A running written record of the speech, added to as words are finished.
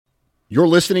You're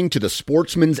listening to the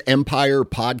Sportsman's Empire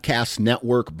Podcast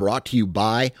Network, brought to you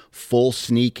by Full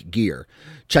Sneak Gear.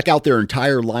 Check out their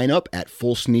entire lineup at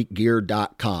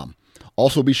fullsneakgear.com.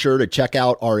 Also be sure to check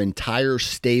out our entire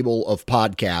stable of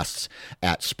podcasts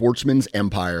at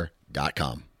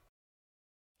sportsmansempire.com.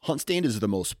 HuntStand is the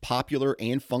most popular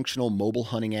and functional mobile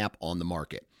hunting app on the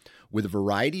market. With a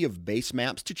variety of base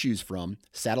maps to choose from,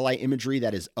 satellite imagery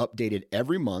that is updated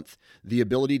every month, the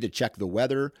ability to check the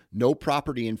weather, know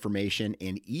property information,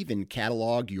 and even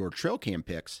catalog your trail cam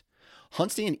pics,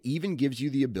 HuntStand even gives you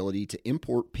the ability to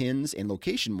import pins and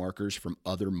location markers from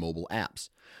other mobile apps.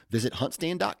 Visit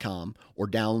huntstand.com or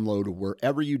download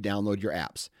wherever you download your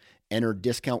apps. Enter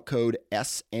discount code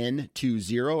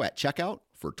SN20 at checkout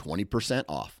for 20%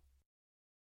 off.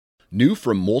 New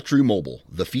from Moultrie Mobile,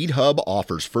 the Feed Hub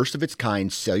offers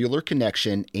first-of-its-kind cellular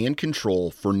connection and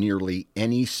control for nearly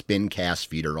any spin cast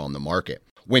feeder on the market.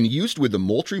 When used with the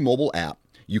Moultrie Mobile app,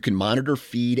 you can monitor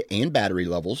feed and battery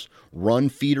levels, run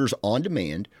feeders on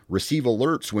demand, receive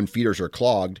alerts when feeders are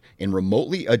clogged, and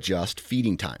remotely adjust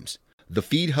feeding times. The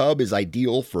Feed Hub is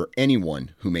ideal for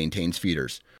anyone who maintains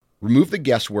feeders. Remove the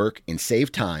guesswork and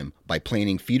save time by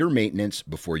planning feeder maintenance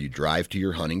before you drive to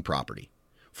your hunting property.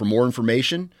 For more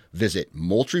information, visit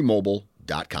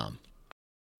MoultrieMobile.com.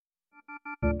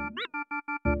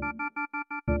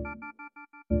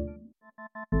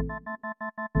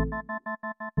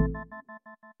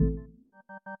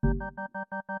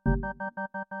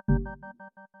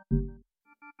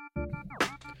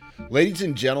 Ladies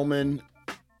and gentlemen,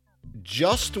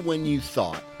 just when you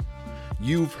thought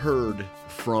you've heard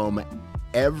from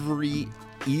every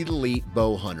elite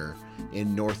bow hunter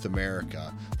in North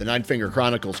America, the Nine Finger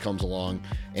Chronicles comes along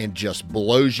and just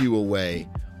blows you away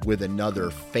with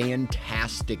another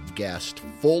fantastic guest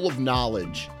full of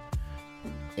knowledge,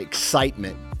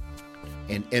 excitement,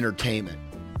 and entertainment.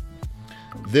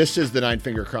 This is the Nine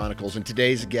Finger Chronicles, and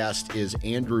today's guest is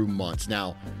Andrew Muntz.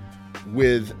 Now,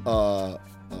 with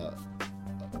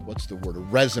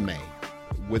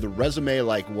With a resume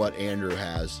like what Andrew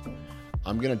has,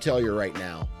 I'm going to tell you right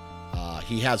now,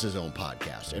 he has his own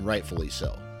podcast, and rightfully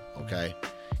so, okay?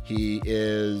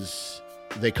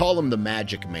 They call him the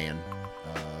Magic Man.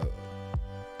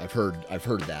 I've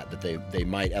heard that they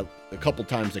might, a couple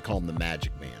times they call him the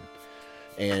Magic Man.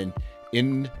 And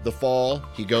in the fall,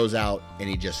 he goes out and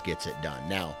he just gets it done.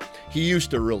 Now, he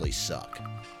used to really suck,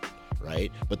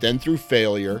 right? But then through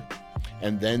failure,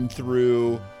 and then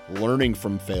through learning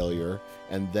from failure,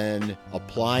 and then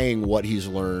applying what he's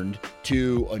learned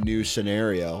to a new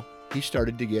scenario, he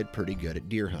started to get pretty good at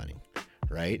deer hunting,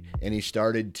 right? And he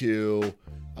started to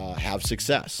have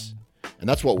success. And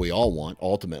that's what we all want,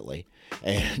 ultimately.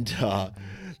 And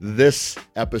this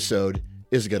episode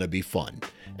is going to be fun.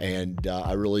 And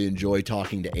I really enjoy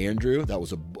talking to Andrew. That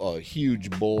was a huge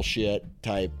bullshit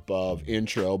type of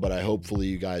intro, but hopefully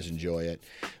you guys enjoy it.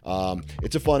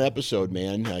 It's a fun episode,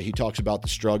 man. He talks about the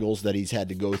struggles that he's had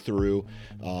to go through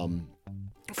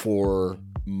for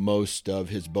most of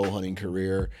his bow hunting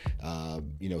career,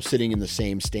 sitting in the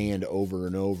same stand over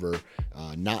and over,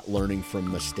 not learning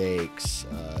from mistakes,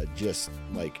 just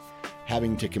like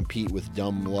having to compete with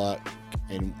dumb luck,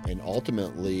 and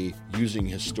ultimately using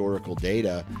historical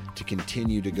data to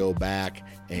continue to go back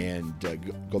and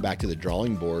go back to the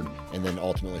drawing board and then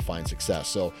ultimately find success.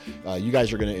 So you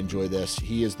guys are going to enjoy this.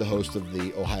 He is the host of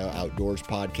the Ohio Outdoors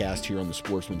podcast here on the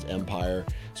Sportsman's Empire.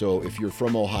 So if you're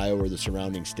from Ohio or the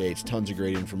surrounding states, tons of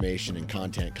great information and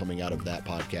content coming out of that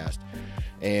podcast.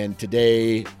 And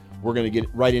today we're going to get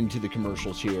right into the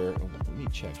commercials here. Let me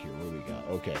check here. What do we got?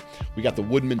 Okay. We got the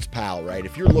Woodman's Pal, right?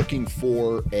 If you're looking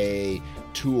for a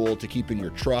tool to keep in your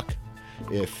truck,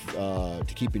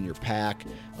 to keep in your pack,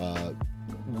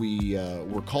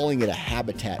 we're calling it a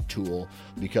habitat tool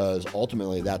because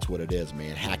ultimately that's what it is,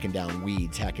 man. Hacking down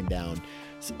weeds, hacking down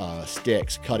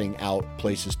sticks, cutting out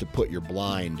places to put your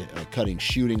blind, cutting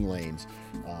shooting lanes,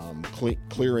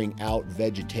 clearing out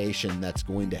vegetation that's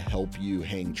going to help you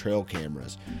hang trail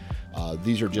cameras.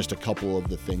 These are just a couple of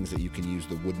the things that you can use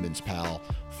the Woodman's Pal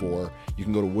for. You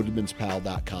can go to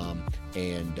woodmanspal.com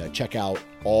and check out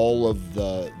all of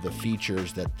the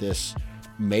features that this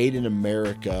made in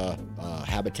America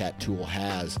habitat tool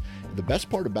has. The best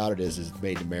part about it is it's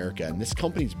made in America, and this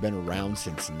company's been around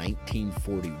since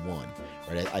 1941.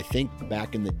 Right? I think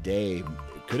back in the day,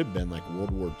 it could have been like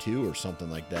World War II or something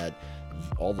like that.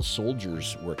 All the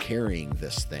soldiers were carrying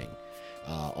this thing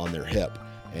on their hip.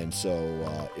 And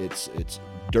so it's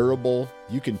durable.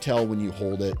 You can tell when you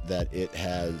hold it that it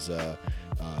has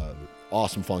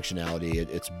awesome functionality.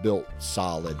 It's built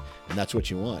solid, and that's what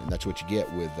you want, and that's what you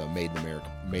get with Made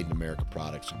in America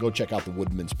products. So go check out the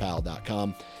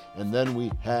woodmanspal.com. And then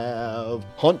we have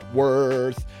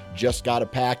Huntworth. Just got a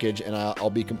package, and I'll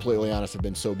be completely honest, I've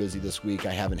been so busy this week,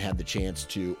 I haven't had the chance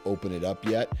to open it up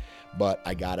yet, but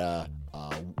I got a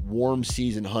warm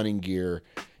season hunting gear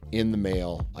in the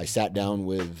mail. I sat down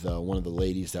with one of the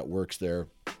ladies that works there,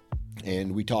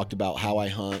 and we talked about how I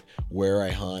hunt, where I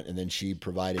hunt, and then she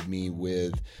provided me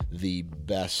with the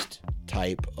best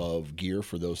type of gear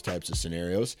for those types of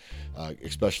scenarios,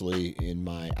 especially in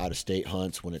my out-of-state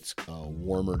hunts when it's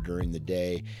warmer during the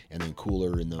day and then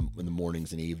cooler in the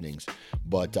mornings and evenings.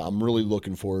 But I'm really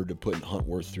looking forward to putting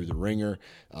Huntworth through the ringer.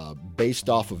 Based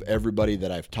off of everybody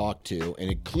that I've talked to,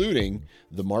 and including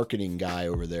the marketing guy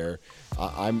over there,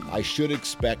 I should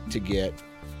expect to get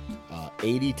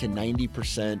 80 to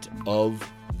 90% of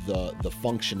the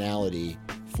functionality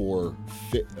for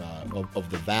of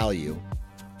the value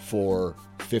for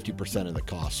 50% of the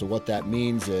cost. So what that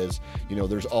means is,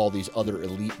 there's all these other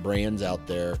elite brands out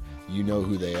there,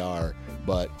 who they are,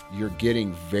 but you're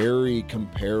getting very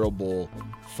comparable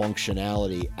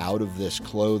functionality out of this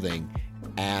clothing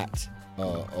at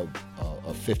of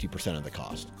 50% of the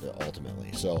cost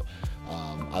ultimately. So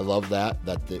I love that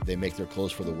they make their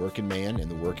clothes for the working man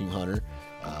and the working hunter.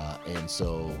 And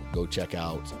so go check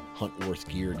out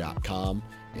huntworthgear.com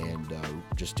and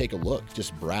just take a look,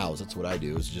 just browse. That's what I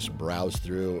do, is just browse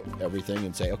through everything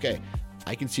and say, okay,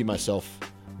 I can see myself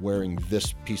wearing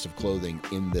this piece of clothing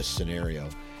in this scenario.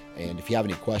 And if you have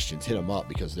any questions, hit them up,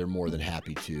 because they're more than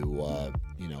happy to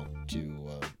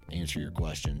answer your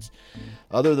questions.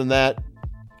 Other than that,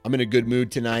 I'm in a good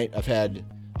mood tonight.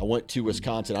 I went to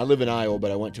Wisconsin. I live in Iowa, but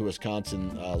I went to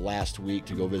Wisconsin last week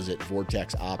to go visit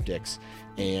Vortex Optics,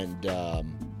 and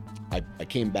I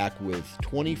came back with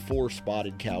 24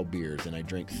 Spotted Cow beers, and I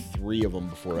drank 3 of them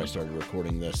before I started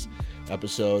recording this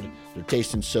episode. They're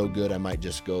tasting so good, I might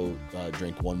just go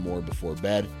drink one more before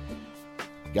bed.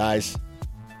 Guys,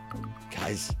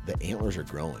 the antlers are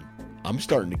growing. I'm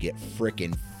starting to get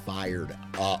freaking fired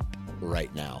up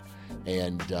right now,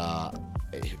 and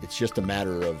it's just a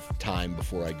matter of time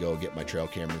before I go get my trail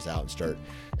cameras out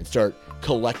and start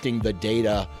collecting the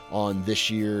data on this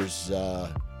year's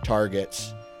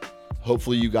targets.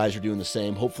 Hopefully you guys are doing the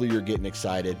same. Hopefully you're getting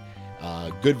excited.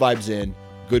 Good vibes in,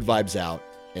 good vibes out,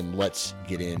 and let's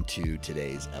get into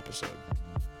today's episode.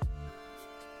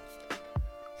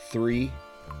 3,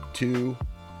 2,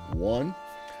 1.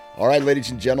 All right,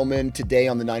 ladies and gentlemen, today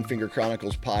on the Nine Finger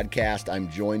Chronicles podcast, I'm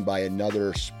joined by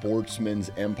another Sportsman's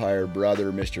Empire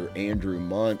brother, Mr. Andrew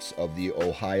Muntz of the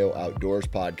Ohio Outdoors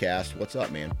podcast. What's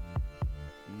up, man?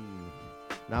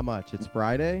 Not much. It's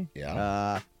Friday.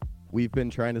 Yeah. We've been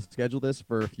trying to schedule this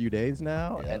for a few days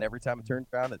now, and every time it turns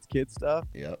around, it's kid stuff.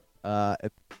 Yep.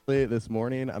 This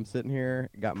morning, I'm sitting here,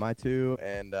 got my 2,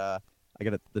 and I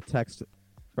got the text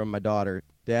from my daughter,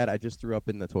 Dad, I just threw up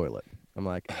in the toilet. I'm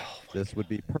like, this would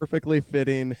be perfectly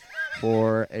fitting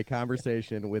for a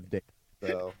conversation with Dave.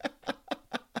 So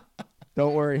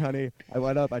don't worry, honey. I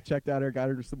went up, I checked out her, got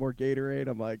her some more Gatorade.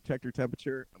 I'm like, checked her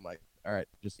temperature. I'm like, all right,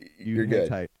 you're good.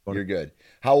 Tight. You're good.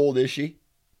 How old is she?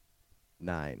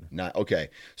 9. Okay.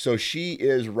 So she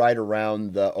is right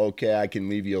around I can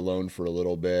leave you alone for a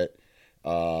little bit,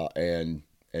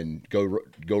 and go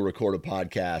record a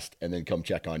podcast and then come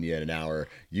check on you in an hour.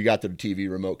 You got the TV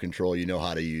remote control, you know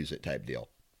how to use it type deal.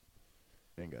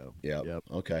 Bingo. Yep.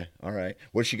 Okay. All right.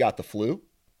 What, she got the flu?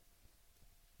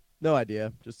 No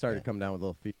idea. Just started to come down with a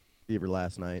little fever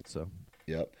last night. So.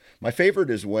 Yep. My favorite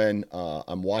is when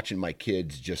I'm watching my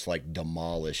kids just like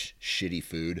demolish shitty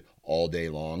food all day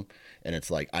long. And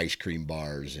it's like ice cream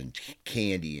bars and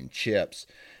candy and chips.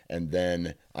 And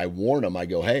then I warn them, I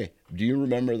go, hey, do you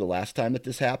remember the last time that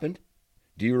this happened?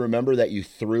 Do you remember that you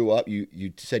threw up?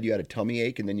 You said you had a tummy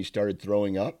ache and then you started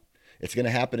throwing up? It's going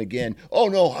to happen again. Oh,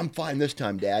 no, I'm fine this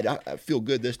time, Dad. I feel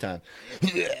good this time.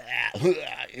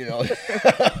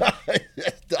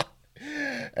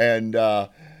 And,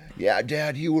 yeah,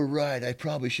 Dad, you were right. I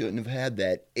probably shouldn't have had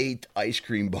that 8th ice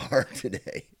cream bar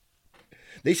today.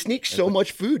 They sneak so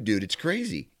much food, dude. It's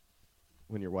crazy.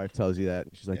 When your wife tells you that,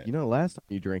 she's like, last time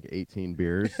you drank 18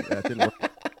 beers, that didn't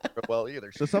work well either.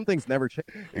 So some things never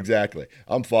change. Exactly.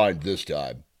 I'm fine this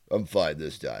time.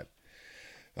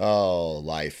 Oh,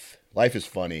 life. Life is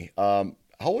funny. How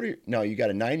old are you? No, you got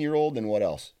a 9-year-old, and what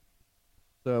else?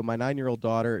 So my 9-year-old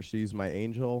daughter, she's my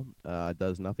angel,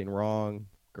 does nothing wrong,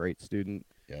 great student.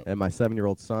 Yep. And my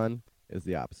 7-year-old son is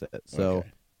the opposite. So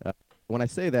when I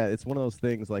say that, it's one of those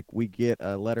things like we get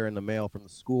a letter in the mail from the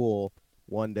school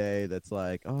one day that's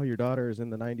like, oh, your daughter is in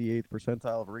the 98th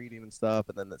percentile of reading and stuff,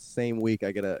 and then the same week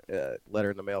I get a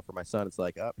letter in the mail for my son. It's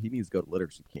like, oh, he needs to go to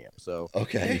literacy camp. So when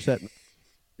Okay.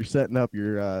 you're setting up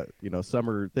your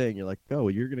summer thing, you're like, oh,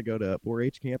 you're gonna go to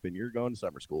 4-H camp and you're going to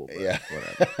summer school, bro. Yeah.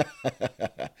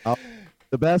 Whatever.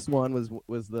 The best one was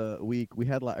the week we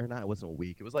had, or not, it wasn't a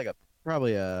week. It was like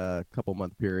probably a couple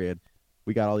month period.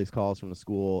 We got all these calls from the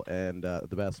school, and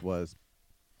the best was,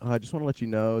 I just want to let you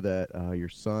know that your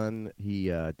son, he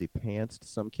depantsed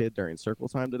some kid during circle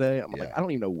time today. I'm like, Yeah. I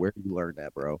don't even know where you learned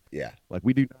that, bro. Yeah. Like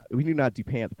we do not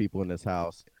depant people in this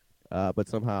house, but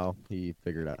somehow he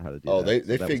figured out how to do Oh, that.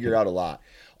 they figure out a lot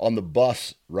on the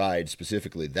bus ride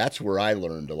specifically. That's where I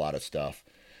learned a lot of stuff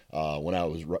when I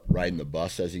was riding the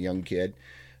bus as a young kid.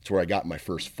 It's where I got my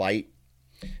first fight,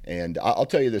 and I'll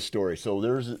tell you this story. So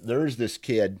there's this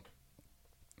kid,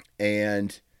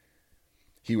 and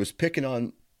he was picking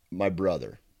on my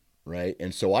brother, right?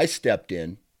 And so I stepped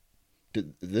in.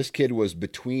 This kid was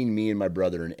between me and my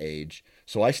brother in age.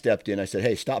 So I stepped in. I said,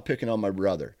 hey, stop picking on my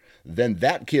brother. Then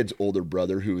that kid's older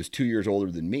brother, who was 2 years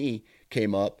older than me,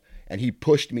 came up and he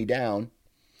pushed me down.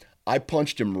 I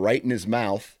punched him right in his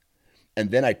mouth.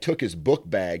 And then I took his book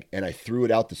bag and I threw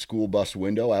it out the school bus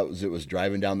window as it was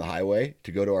driving down the highway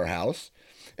to go to our house.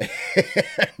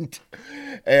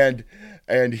 and,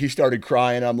 and he started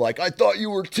crying. I'm like, I thought you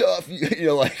were tough. It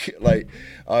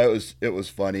was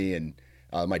funny. And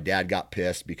my dad got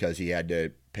pissed because he had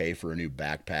to pay for a new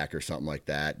backpack or something like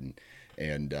that.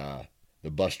 And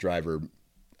the bus driver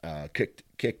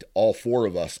kicked all four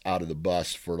of us out of the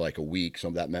bus for like a week. So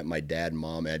that meant my dad and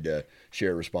mom had to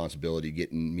share responsibility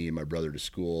getting me and my brother to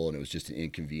school, and it was just an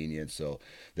inconvenience. So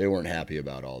they weren't happy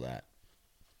about all that.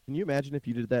 Can you imagine if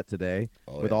you did that today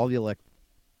with Yeah. all the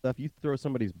stuff? You throw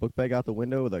somebody's book bag out the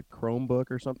window with a Chromebook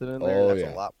or something in there. Oh, That's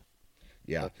yeah. a lot.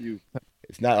 Yeah. If you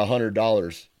It's not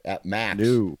 $100 at max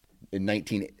knew. in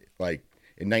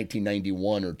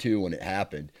 1991 or two when it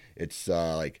happened. It's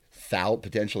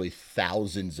potentially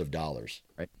thousands of dollars.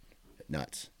 Right.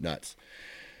 Nuts.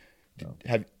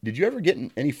 Did you ever get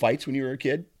in any fights when you were a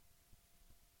kid?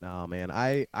 No, man.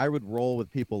 I would roll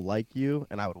with people like you,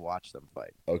 and I would watch them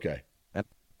fight. Okay. And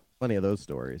plenty of those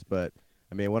stories. But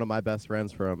I mean, one of my best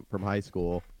friends from high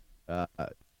school, oh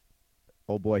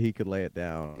boy, he could lay it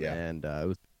down. Yeah. And it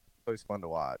was always fun to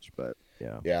watch. But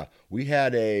yeah. Yeah, we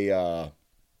had a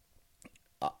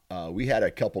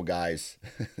couple guys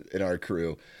in our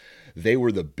crew. They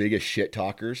were the biggest shit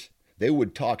talkers. They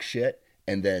would talk shit,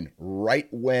 and then right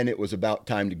when it was about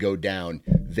time to go down,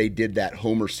 they did that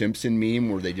Homer Simpson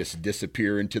meme where they just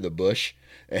disappear into the bush,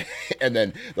 and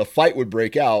then the fight would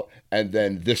break out, and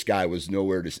then this guy was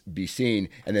nowhere to be seen.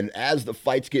 And then as the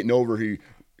fight's getting over,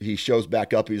 he shows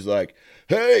back up. He's like,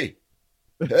 "Hey,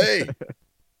 hey,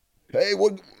 hey,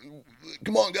 what?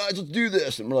 Come on, guys, let's do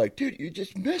this." And we're like, "Dude, you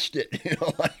just missed it."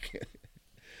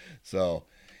 So,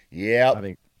 yeah, I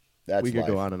think that's we could life.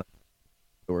 go on and on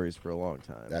stories for a long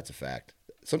time. That's a fact.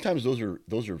 Sometimes those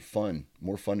are fun,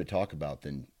 more fun to talk about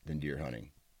than deer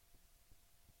hunting.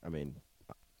 I mean,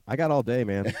 I got all day,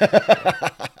 man.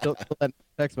 Till that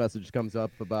text message comes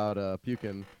up about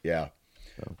puking. Yeah.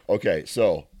 So. Okay,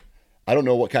 so I don't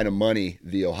know what kind of money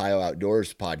the Ohio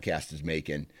Outdoors podcast is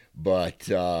making, but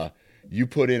you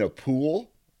put in a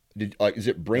pool. Is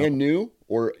it brand new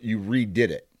or you redid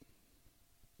it?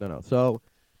 No. So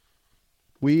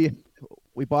we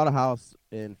bought a house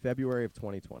in February of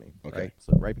 2020. Okay. Right?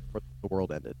 So right before the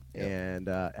world ended, Yep. and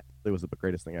it was the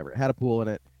greatest thing ever. It had a pool in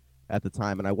it at the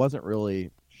time, and I wasn't really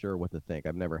sure what to think.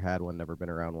 I've never had one, never been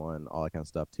around one, all that kind of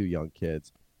stuff. Two young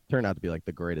kids. Turned out to be like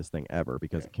the greatest thing ever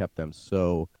because it kept them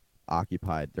so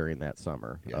occupied during that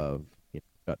summer of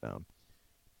shutdown.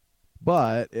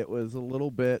 But it was a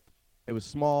little bit. It was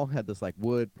small. Had this like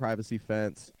wood privacy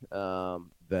fence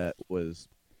that was.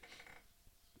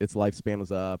 Its lifespan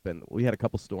was up, and we had a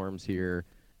couple storms here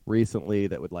recently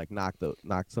that would like knock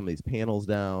some of these panels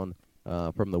down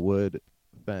from the wood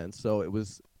fence. So it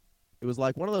was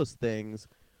like one of those things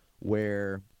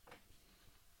where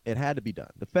it had to be done.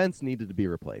 The fence needed to be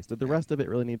replaced. Did the rest of it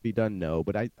really need to be done? No,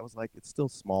 but I was like, it's still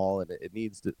small, and it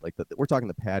needs to we're talking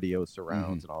the patio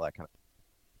surrounds and all that kind of.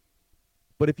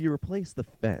 But if you replace the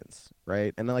fence,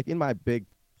 right, and then like in my big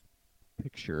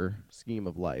picture scheme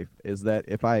of life is that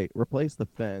if I replace the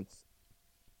fence,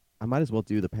 I might as well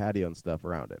do the patio and stuff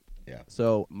around it. Yeah.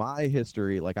 So my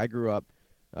history, like I grew up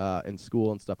in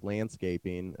school and stuff,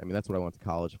 landscaping. I mean, that's what I went to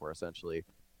college for, essentially,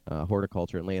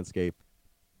 horticulture and landscape.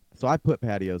 So I put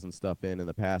patios and stuff in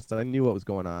the past. I knew what was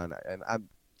going on, and I'm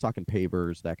talking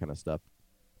pavers, that kind of stuff.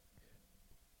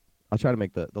 I'll try to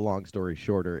make the long story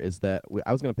shorter. Is that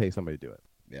I was going to pay somebody to do it.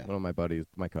 one of my buddies,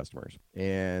 my customers,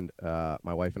 and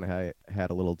my wife and I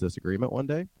had a little disagreement one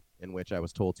day in which I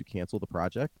was told to cancel the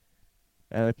project.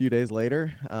 And a few days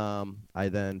later, I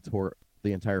then tore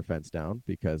the entire fence down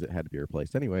because it had to be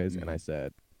replaced anyways. And I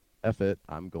said, F it,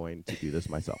 I'm going to do this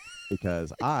myself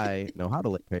because I know how to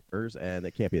lick papers and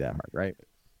it can't be that hard, right?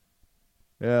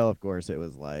 Well, of course, it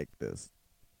was like this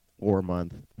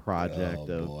 4-month project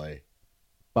Oh of boy.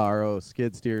 borrow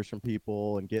skid steers from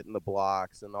people and getting the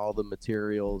blocks and all the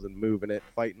materials and moving it,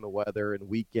 fighting the weather and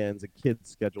weekends and kids'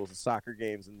 schedules and soccer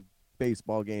games and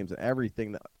baseball games and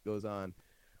everything that goes on.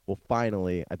 Well,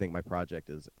 finally, I think my project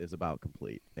is about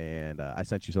complete, and I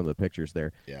sent you some of the pictures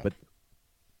there. Yeah. But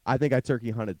I think I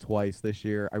turkey hunted twice this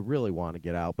year. I really want to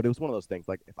get out, but it was one of those things.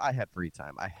 Like if I had free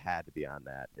time, I had to be on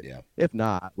that. Yeah. If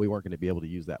not, we weren't going to be able to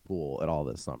use that pool at all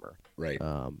this summer. Right.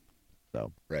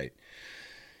 So Right.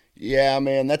 Yeah,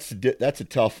 man, that's a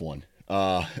tough one.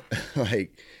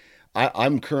 Like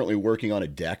I'm currently working on a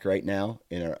deck right now,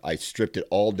 and I stripped it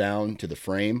all down to the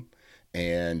frame,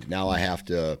 and now I have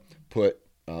to put.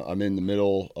 I'm in the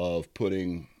middle of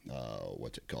putting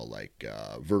what's it called, like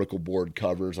vertical board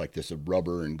covers, like this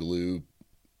rubber and glue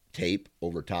tape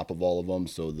over top of all of them,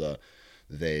 so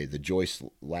the joists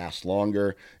last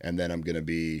longer. And then I'm going to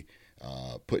be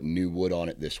putting new wood on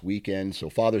it this weekend. So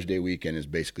Father's Day weekend is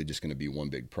basically just going to be one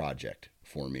big project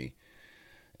for me.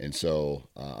 And so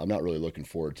I'm not really looking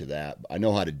forward to that. I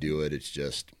know how to do it. It's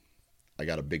just I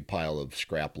got a big pile of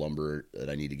scrap lumber that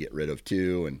I need to get rid of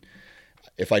too. And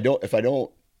if I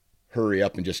don't hurry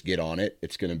up and just get on it,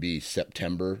 it's going to be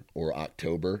September or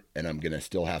October, and I'm going to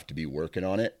still have to be working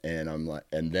on it. And I'm like,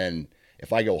 and then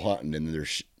if I go hunting and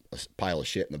there's a pile of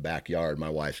shit in the backyard, my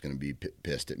wife's going to be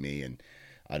pissed at me, and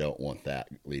I don't want that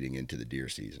leading into the deer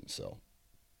season. So,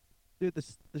 dude,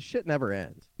 the shit never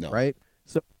ends, no. right?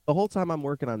 So the whole time I'm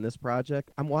working on this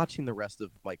project, I'm watching the rest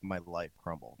of like my life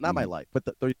crumble. Not my life, but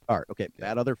the yard. Okay,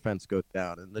 that other fence goes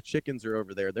down, and the chickens are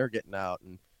over there. They're getting out,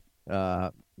 and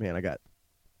man, I got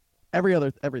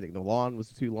everything. The lawn was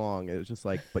too long. It was just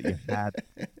like, but you had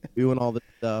doing all this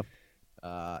stuff,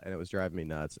 and it was driving me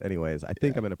nuts. Anyways, I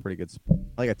think I'm in a pretty good spot.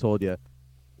 Like I told you,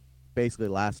 basically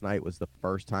last night was the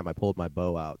first time I pulled my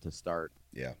bow out to start.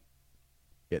 Yeah.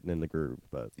 Getting in the groove,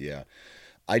 but yeah,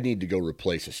 I need to go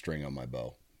replace a string on my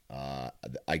bow.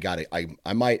 I got it.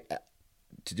 I might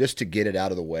to get it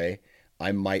out of the way.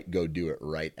 I might go do it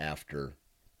right after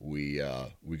we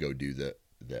go do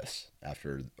this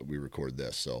after we record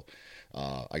this. So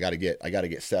I got to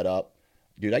get set up,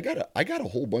 dude. I got a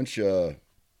whole bunch of,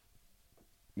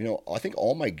 I think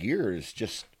all my gear is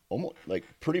just almost like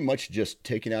pretty much just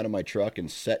taken out of my truck and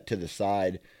set to the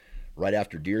side right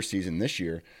after deer season this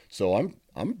year. So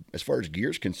I'm as far as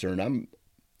gear's concerned, I'm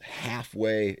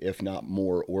halfway, if not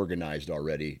more, organized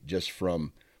already, just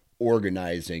from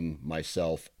organizing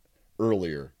myself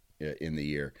earlier in the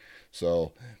year.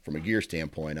 So from a gear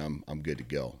standpoint, I'm good to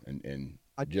go, and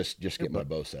I just get my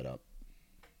bow set up.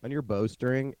 On your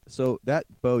bowstring, so that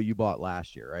bow you bought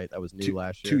last year, right? That was new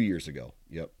last year. 2 years ago.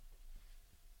 Yep.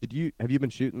 Have you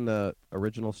been shooting the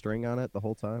original string on it the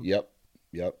whole time? Yep.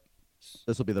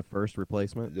 This will be the first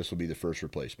replacement. This will be the first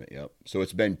replacement. Yep. So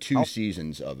it's been 2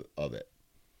 seasons of it.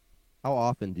 How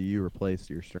often do you replace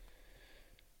your string?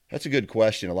 That's a good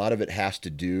question. A lot of it has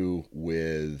to do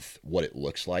with what it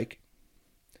looks like.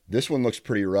 This one looks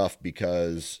pretty rough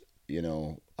because,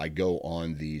 I go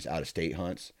on these out-of-state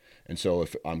hunts. And so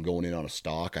if I'm going in on a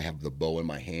stalk, I have the bow in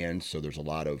my hand. So there's a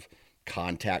lot of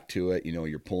contact to it.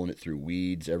 You're pulling it through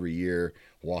weeds every year,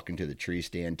 walking to the tree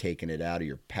stand, taking it out of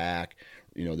your pack.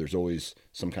 There's always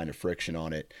some kind of friction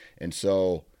on it. And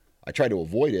so I try to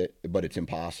avoid it, but it's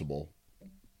impossible.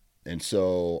 And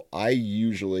so I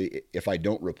usually, if I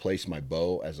don't replace my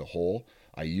bow as a whole,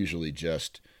 I usually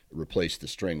just replace the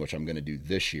string, which I'm going to do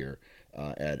this year.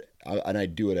 And I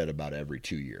do it at about every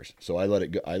 2 years. So I let it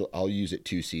go. I'll use it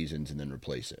 2 seasons and then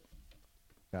replace it.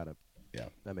 Got it. Yeah.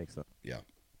 That makes sense. Yeah.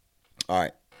 All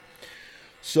right.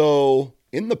 So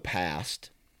in the past,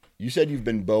 you said you've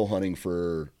been bow hunting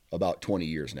for about 20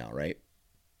 years now, right?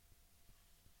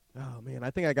 Oh man,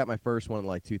 I think I got my first one in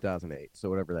like 2008. So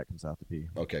whatever that comes out to be.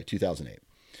 Okay, 2008.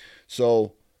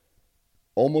 So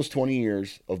almost 20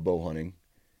 years of bow hunting.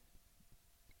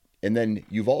 And then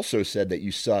you've also said that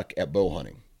you suck at bow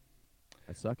hunting.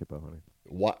 I suck at bow hunting.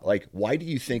 Why do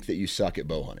you think that you suck at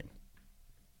bow hunting?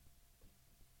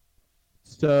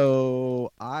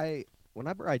 So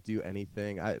whenever I do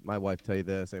anything, my wife tell you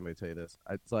this, anybody tell you this,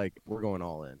 it's like we're going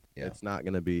all in. Yeah. It's not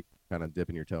going to be kind of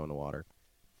dipping your toe in the water.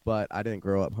 But I didn't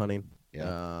grow up hunting.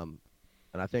 Yeah.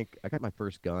 And I think I got my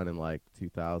first gun in like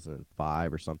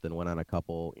 2005 or something. Went on a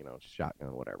couple,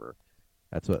 shotgun, whatever.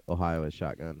 That's what Ohio is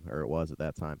shotgun, or it was at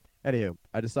that time. Anywho,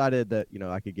 I decided that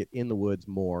I could get in the woods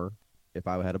more if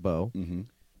I had a bow. Mm-hmm.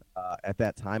 At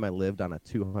that time, I lived on a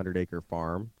 200-acre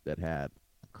farm that had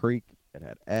a creek, it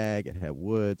had ag, it had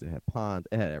woods, it had ponds,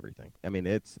 it had everything. I mean,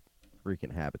 it's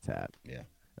freaking habitat. Yeah.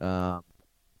 Um,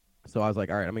 so I was like,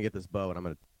 all right, I'm gonna get this bow and I'm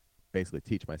gonna basically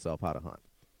teach myself how to hunt.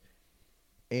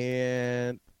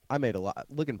 And I made a lot.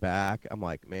 Looking back, I'm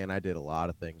like, man, I did a lot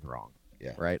of things wrong.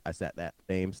 Yeah. Right? I sat that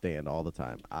same stand all the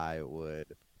time. I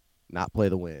would not play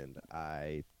the wind.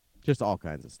 I just all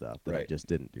kinds of stuff that I Right. just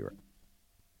didn't do right.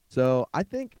 So I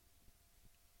think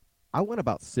I went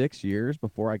about 6 years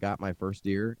before I got my first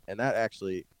deer, and that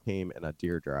actually came in a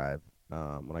deer drive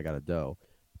when I got a doe.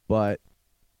 But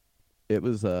it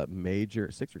was a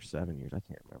major 6 or 7 years, I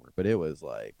can't remember, but it was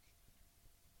like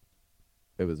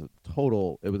it was a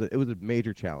total. It was a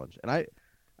major challenge, and I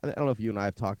don't know if you and I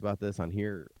have talked about this on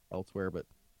here elsewhere, but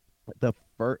the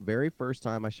very first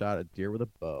time I shot a deer with a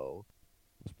bow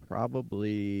was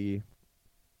probably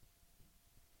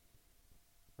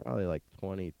like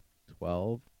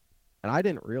 2012, and I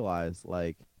didn't realize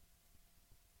like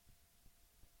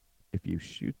if you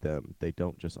shoot them, they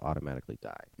don't just automatically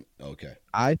die. Okay.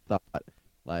 I thought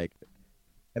like,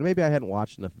 and maybe I hadn't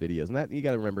watched enough videos, and that you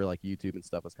got to remember like YouTube and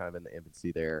stuff was kind of in the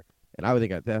infancy there, and I would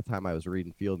think at that time I was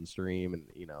reading Field and Stream and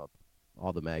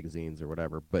all the magazines or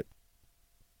whatever, but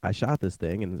I shot this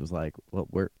thing and it was like, well,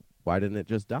 why didn't it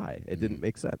just die? It didn't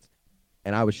make sense.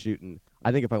 And I was shooting,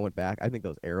 I think if I went back, I think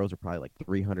those arrows are probably like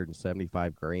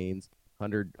 375 grains,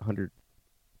 100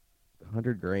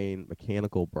 grain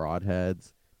mechanical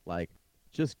broadheads, like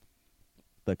just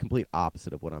the complete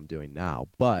opposite of what I'm doing now.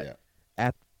 But Yeah.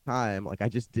 at the time, like I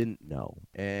just didn't know.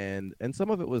 And some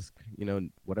of it was,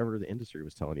 whatever the industry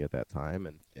was telling you at that time.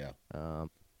 And Yeah.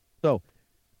 so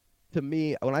to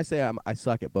me, when I say I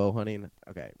suck at bow hunting,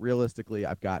 okay, realistically,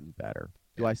 I've gotten better.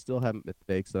 Do Yeah. I still have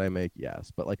mistakes that I make?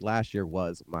 Yes. But like last year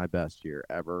was my best year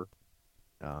ever.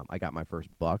 I got my first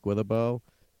buck with a bow.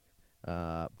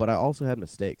 But I also had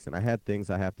mistakes and I had things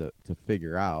I have to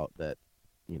figure out that,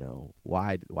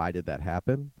 why did that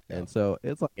happen? Yeah. And so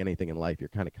it's like anything in life, you're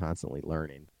kind of constantly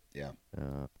learning. Yeah.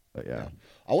 But yeah.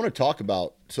 I want to talk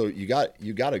about. So you got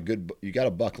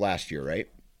a buck last year, right?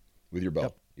 With your bow.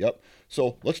 Yep. Yep.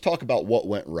 So let's talk about what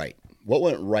went right. What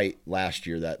went right last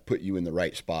year that put you in the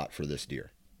right spot for this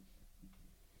deer?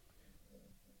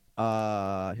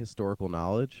 Historical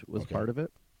knowledge was Okay. part of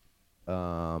it.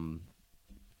 Dumb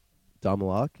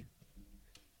luck.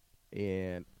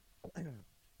 And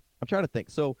I'm trying to think.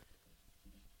 So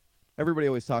everybody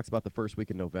always talks about the first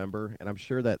week in November, and I'm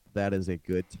sure that that is a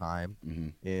good time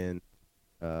Mm-hmm.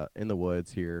 in the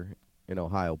woods here in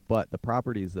Ohio. But the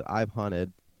properties that I've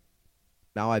hunted,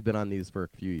 now I've been on these for a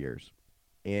few years,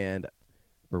 and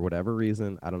for whatever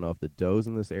reason, I don't know if the does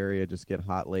in this area just get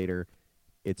hot later.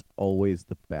 It's always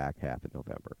the back half of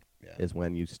November Yeah. is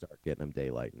when you start getting them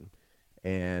daylighting.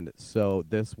 And so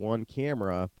this one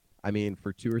camera, I mean,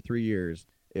 for 2 or 3 years,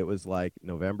 it was like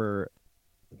November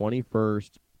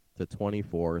 21st to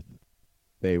 24th,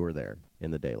 they were there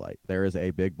in the daylight. There is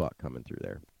a big buck coming through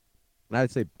there. And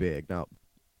I'd say big. Now,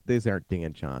 these aren't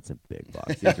Dan Johnson big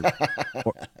bucks.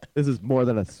 This is more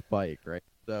than a spike, right?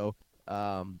 So,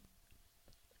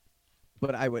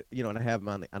 but I would, and I have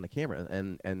them on the camera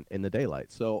and in the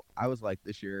daylight. So I was like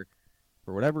this year,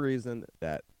 for whatever reason,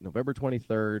 that November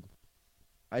 23rd,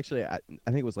 actually, I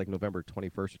think it was like November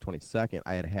 21st or 22nd,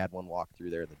 I had one walk through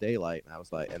there in the daylight, and I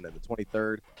was like, and then the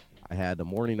 23rd, I had the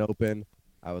morning open.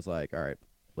 I was like, all right,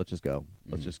 let's just go.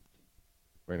 We're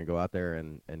going to go out there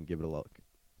and give it a look.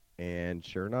 And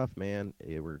sure enough, man,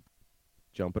 we're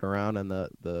jumping around on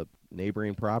the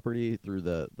neighboring property through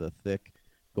the thick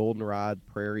goldenrod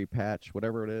prairie patch,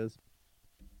 whatever it is.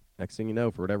 Next thing you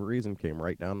know, for whatever reason, came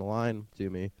right down the line to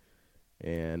me,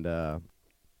 and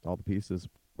all the pieces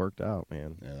worked out,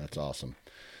 man. Yeah, that's awesome.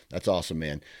 That's awesome,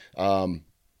 man.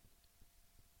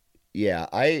 Yeah,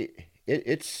 I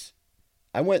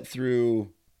went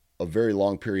through a very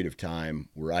long period of time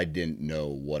where I didn't know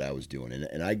what I was doing,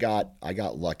 and I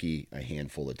got lucky a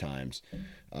handful of times.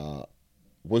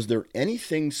 Was there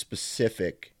anything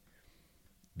specific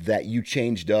that you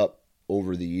changed up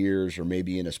over the years, or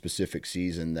maybe in a specific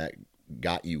season that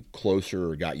got you closer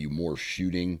or got you more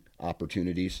shooting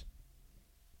opportunities?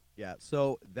 Yeah,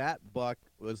 so that buck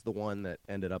was the one that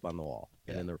ended up on the wall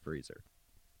and Yeah. in the freezer.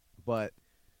 But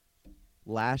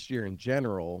last year in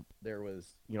general, there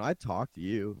was, I talked to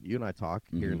you and I talked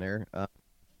here and there.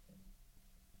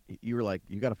 You were like,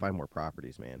 you got to find more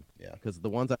properties, man. Yeah. Because the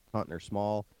ones I'm hunting are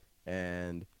small,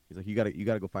 and he's like, you got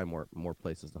to go find more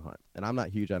places to hunt. And I'm not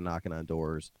huge on knocking on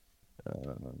doors,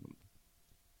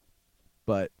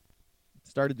 but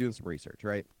started doing some research,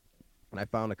 right? And I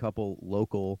found a couple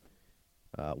local.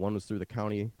 One was through the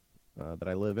county that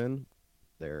I live in.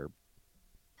 They're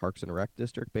Parks and Rec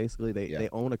district. Basically, they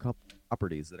own a couple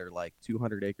properties that are like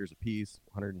 200 acres apiece,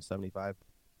 175,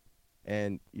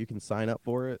 and you can sign up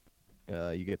for it.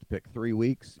 You get to pick 3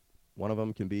 weeks. One of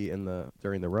them can be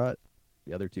during the rut.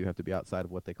 The other two have to be outside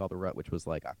of what they call the rut, which was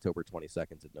like October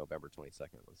 22nd to November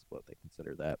 22nd was what they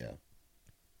consider that. Yeah.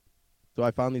 So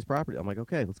I found these properties. I'm like,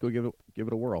 okay, let's go give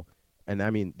it a whirl. And I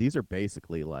mean, these are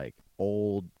basically like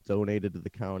old, donated to the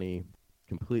county,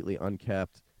 completely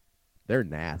unkept. They're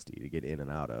nasty to get in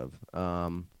and out of.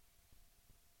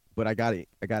 But I got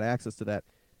access to that.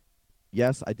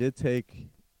 Yes, I did take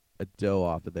a doe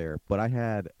off of there, but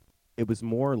it was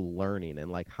more learning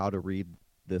and like how to read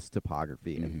this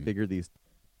topography and figure these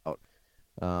out.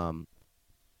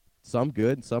 Some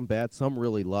good, some bad, some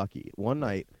really lucky. One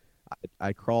night,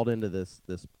 I crawled into this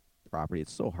property.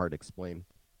 It's so hard to explain,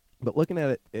 but looking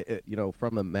at it,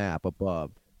 from a map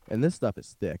above, and this stuff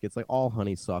is thick. It's like all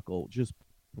honeysuckle, just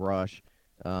brush.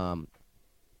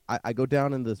 I go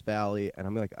down into this valley, and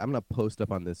I'm gonna post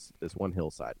up on this one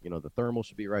hillside. The thermal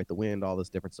should be right, the wind, all this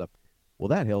different stuff. Well,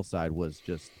 that hillside was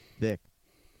just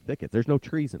thicket. There's no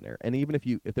trees in there, and even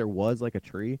if there was like a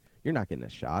tree, you're not getting a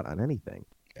shot on anything.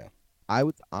 Yeah. I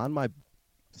was on my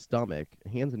stomach,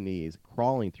 hands and knees,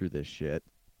 crawling through this shit.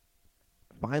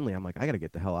 Finally, I'm like, I gotta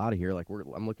get the hell out of here. Like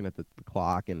I'm looking at the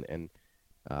clock, and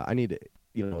I need to,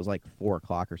 it was like 4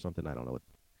 o'clock or something. I don't know.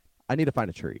 I need to find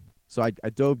a tree. So I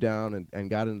dove down and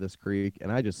got into this creek,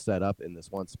 and I just set up in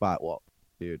this one spot. Well,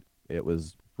 dude, it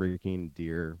was freaking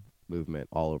deer movement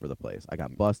all over the place. I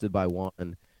got busted by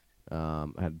one. I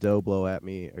had doe blow at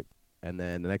me, and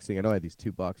then the next thing I know, I had these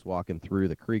two bucks walking through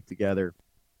the creek together,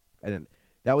 and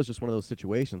that was just one of those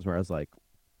situations where I was like,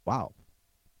 "Wow,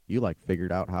 you like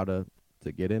figured out how to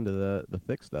get into the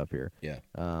thick stuff here." Yeah.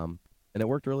 And it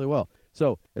worked really well.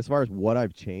 So as far as what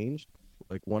I've changed,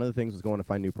 like one of the things was going to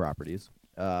find new properties,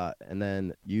 and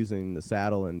then using the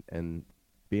saddle and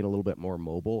being a little bit more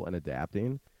mobile and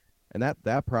adapting. And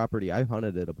that property, I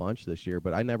hunted it a bunch this year,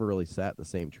 but I never really sat the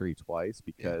same tree twice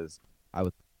because I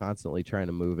was constantly trying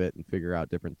to move it and figure out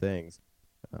different things.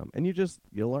 And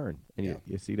you learn and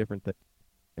you see different things.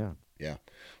 Yeah. Yeah.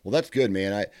 Well, that's good,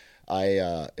 man.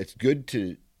 It's good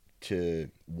to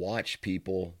watch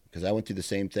people, because I went through the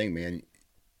same thing, man.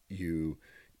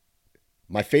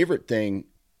 My favorite thing,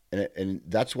 and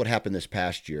that's what happened this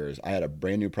past year, is I had a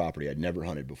brand new property I'd never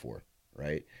hunted before,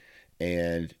 right?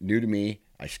 And new to me,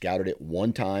 I scouted it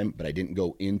one time, but I didn't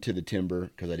go into the timber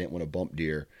because I didn't want to bump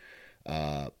deer.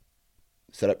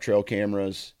 Set up trail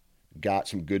cameras, got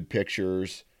some good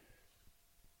pictures.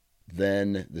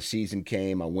 Then the season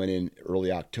came. I went in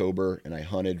early October and I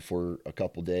hunted for a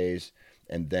couple days,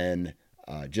 and then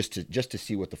just to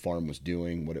see what the farm was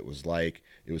doing, what it was like.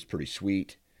 It was pretty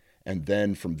sweet. And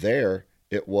then from there,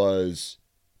 it was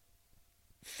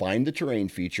find the terrain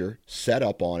feature, set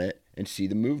up on it, and see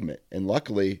the movement. And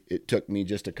luckily, it took me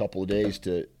just a couple of days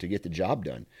to get the job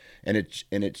done. And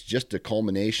it's just a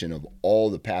culmination of all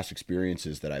the past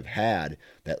experiences that I've had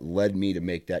that led me to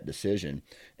make that decision.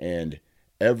 And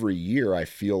every year, I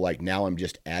feel like now I'm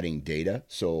just adding data,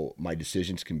 so my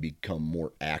decisions can become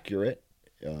more accurate.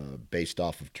 Based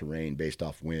off of terrain, based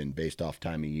off wind, based off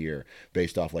time of year,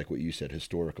 based off, like what you said,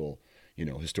 historical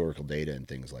data and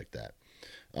things like that.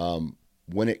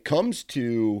 When it comes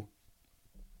to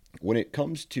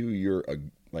your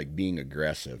like being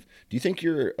aggressive, do you think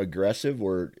you're aggressive,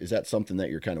 or is that something that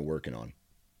you're kind of working on?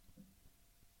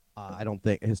 I don't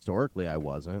think historically I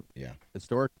wasn't. Yeah.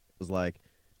 Historically, it was like,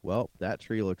 well, that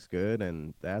tree looks good,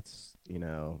 and that's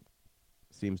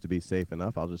seems to be safe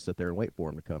enough. I'll just sit there and wait for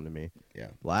him to come to me. Yeah.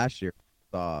 Last year,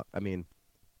 I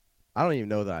don't even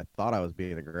know that I thought I was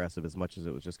being aggressive as much as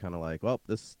it was just kind of like, well,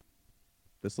 this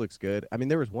looks good. I mean,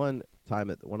 there was one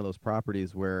time at one of those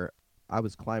properties where I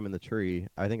was climbing the tree.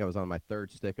 I think I was on my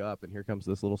third stick up, and here comes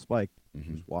this little spike.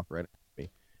 Just walk right at me.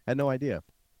 Had no idea.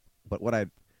 But what I'd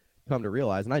come to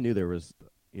realize, and I knew there was,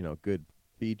 good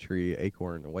feed tree,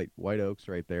 acorn, and white oaks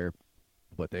right there,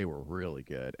 but they were really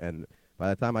good. And by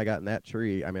the time I got in that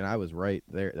tree, I mean, I was right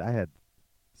there. I had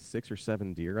 6 or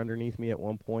 7 deer underneath me at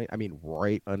one point. I mean,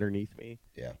 right underneath me.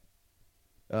 Yeah.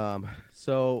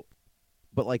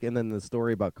 But and then the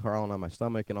story about crawling on my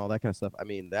stomach and all that kind of stuff. I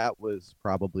mean, that was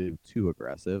probably too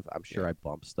aggressive. I'm sure I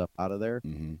bumped stuff out of there,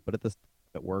 but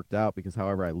it worked out because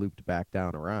however I looped back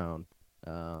down around,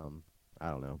 I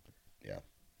don't know.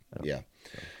 Yeah.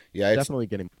 It's definitely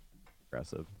getting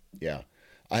aggressive. Yeah.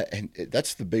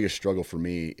 That's the biggest struggle for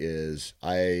me is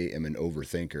I am an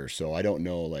overthinker. So I don't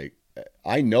know,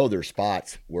 I know there's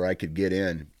spots where I could get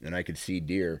in and I could see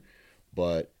deer,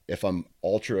 But if I'm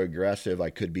ultra aggressive, I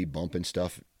could be bumping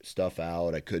stuff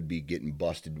out. I could be getting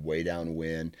busted way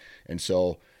downwind. And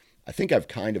so I think I've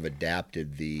kind of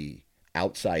adapted the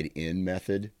outside in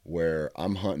method where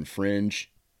I'm hunting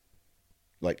fringe,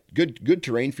 like good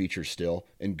terrain features still,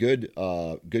 and good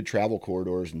travel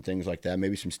corridors and things like that.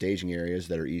 Maybe some staging areas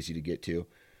that are easy to get to.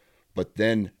 But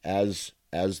then as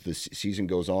the season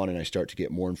goes on and I start to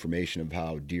get more information of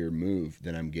how deer move,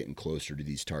 then I'm getting closer to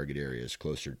these target areas,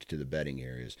 closer to the bedding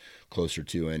areas, closer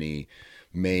to any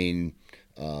main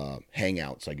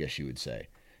hangouts, I guess you would say.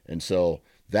 And so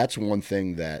that's one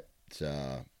thing that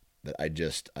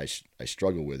I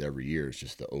struggle with every year is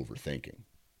just the overthinking.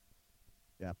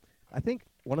 Yeah. I think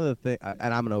one of the things,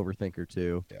 and I'm an overthinker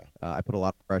too. Yeah. I put a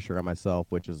lot of pressure on myself,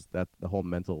 which is that the whole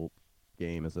mental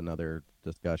game is another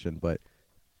discussion. But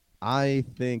I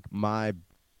think my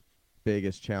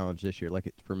biggest challenge this year,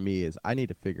 for me, is I need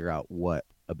to figure out what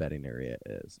a bedding area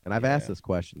is. And I've asked Yeah. this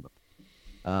question.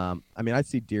 I mean, I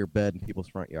see deer bed in people's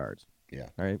front yards. Yeah.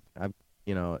 All right.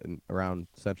 Around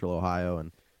central Ohio.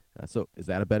 And so is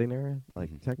that a bedding area? Like,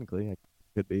 technically, it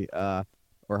could be.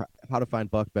 Or how to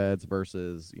find buck beds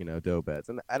versus, doe beds.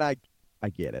 And I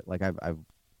get it. Like, I've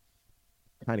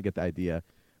kind of get the idea.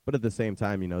 But at the same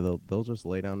time, they'll just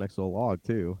lay down next to a log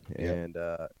too. Yep. And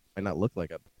might not look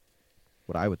like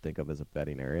what I would think of as a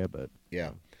bedding area, but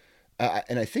Yeah.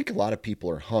 And I think a lot of people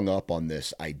are hung up on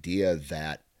this idea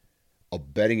that a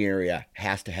bedding area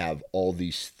has to have all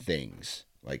these things.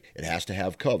 Like it has to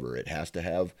have cover. It has to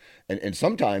have, and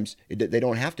sometimes they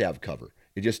don't have to have cover.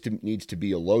 It just needs to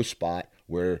be a low spot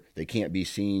where they can't be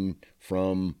seen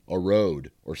from a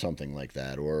road or something like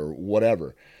that or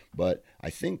whatever. But I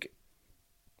think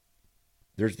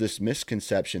there's this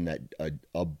misconception that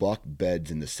a buck beds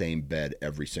in the same bed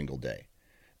every single day.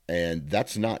 And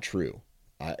that's not true.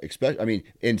 I mean,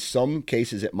 in some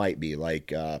cases it might be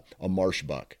like a marsh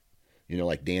buck,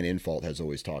 like Dan Infalt has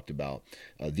always talked about.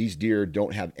 These deer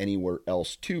don't have anywhere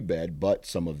else to bed but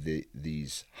some of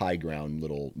these high ground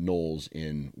little knolls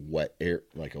in wet air,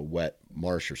 like a wet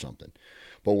marsh or something.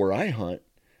 But where I hunt,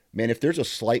 man, if there's a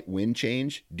slight wind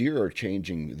change, deer are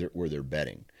changing where they're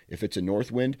bedding. If it's a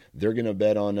north wind, they're going to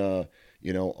bed on a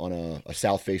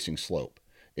south facing slope.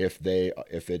 If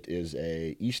it is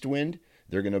a east wind,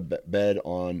 they're going to bed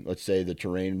on, let's say the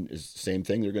terrain is the same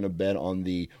thing. They're going to bed on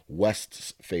the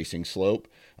west facing slope.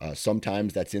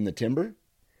 Sometimes that's in the timber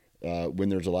when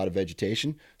there's a lot of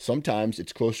vegetation. Sometimes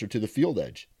it's closer to the field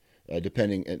edge,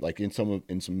 depending, like in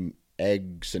some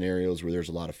egg scenarios where there's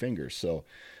a lot of fingers. So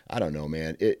I don't know,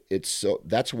 man.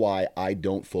 That's why I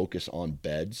don't focus on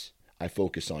beds. I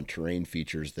focus on terrain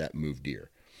features that move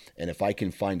deer. And if I can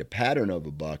find a pattern of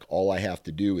a buck, all I have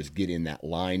to do is get in that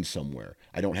line somewhere.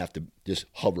 I don't have to just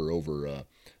hover over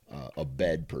a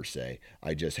bed per se.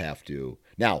 I just have to.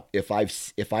 Now, if I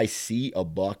see a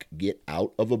buck get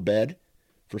out of a bed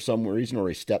for some reason, or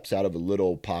he steps out of a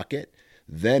little pocket,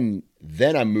 then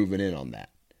I'm moving in on that.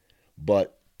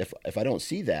 But if I don't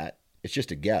see that, it's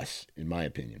just a guess, in my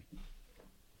opinion.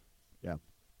 yeah,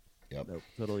 Yep. no,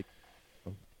 totally.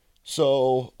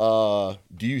 So,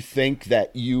 do you think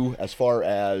that as far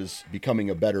as becoming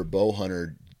a better bow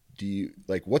hunter,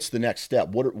 what's the next step?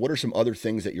 What are some other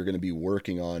things that you're going to be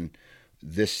working on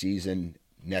this season,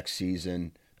 next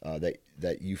season,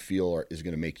 that you feel is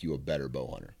going to make you a better bow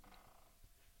hunter?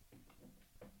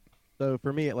 So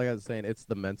for me, like I was saying, it's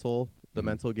the mental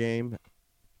game,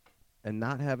 and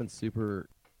not having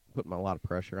putting a lot of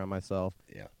pressure on myself.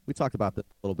 Yeah. We talked about this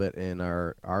a little bit in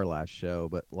our last show,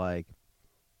 but like,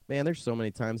 man, there's so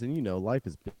many times, and life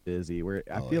is busy. Where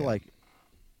I feel like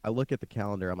I look at the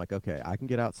calendar, I'm like, okay, I can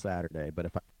get out Saturday, but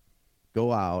if I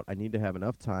go out, I need to have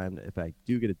enough time. If I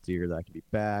do get a deer, that I can be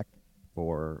back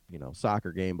for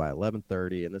soccer game by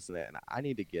 11:30 and this and that. And I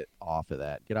need to get off of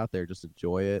that, get out there, just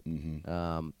enjoy it.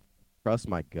 Trust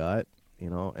my gut,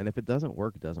 And if it doesn't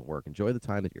work, it doesn't work. Enjoy the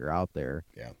time that you're out there.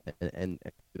 Yeah. And do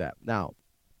that. Now,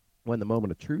 when the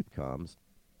moment of truth comes,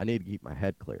 I need to keep my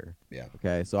head clear. Yeah.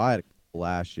 Okay. So I had a couple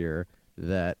last year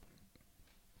that.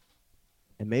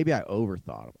 And maybe I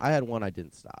overthought him. I had one I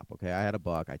didn't stop. Okay, I had a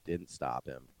buck. I didn't stop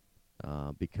him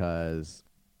because,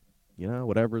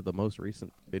 whatever the most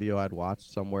recent video I'd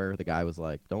watched somewhere, the guy was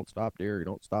like, "Don't stop deer. You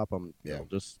don't stop them. Yeah.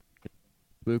 Just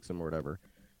spooks him or whatever.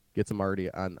 Gets him already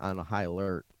on a high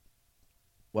alert."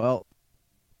 Well,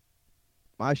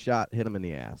 my shot hit him in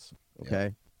the ass.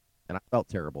 Okay, and I felt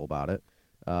terrible about it.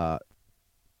 The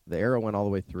arrow went all the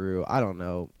way through. I don't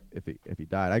know if he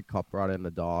died. I brought in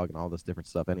the dog and all this different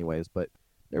stuff, anyways, but.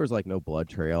 There was like no blood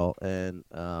trail, and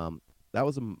that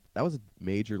was a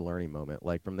major learning moment.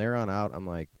 Like from there on out, I'm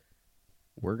like,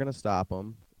 we're gonna stop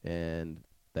them, and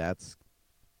that's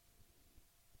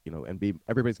and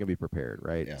everybody's gonna be prepared,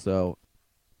 right? Yeah. So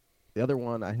the other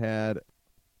one I had,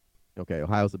 okay,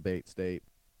 Ohio's a bait state.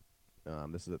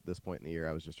 This is at this point in the year,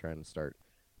 I was just trying to start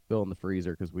filling the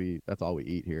freezer because that's all we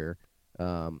eat here.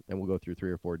 And we'll go through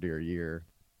 3 or 4 deer a year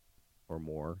or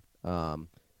more.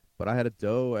 But I had a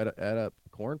doe at a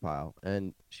corn pile,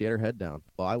 and she had her head down.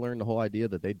 Well, I learned the whole idea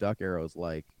that they duck arrows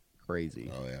like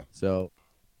crazy. Oh yeah. So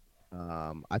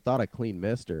I thought I clean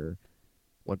missed her.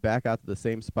 Went back out to the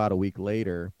same spot a week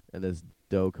later, and this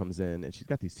doe comes in, and she's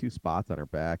got these 2 spots on her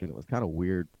back, and it was kind of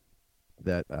weird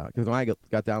that because when I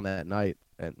got down that night,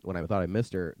 and when I thought I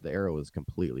missed her, the arrow was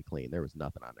completely clean. There was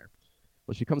nothing on there.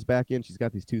 Well, she comes back in. She's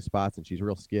got these 2 spots, and she's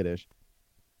real skittish.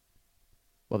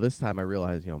 Well, this time I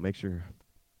realized, make sure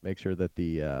that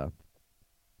the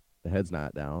head's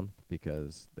not down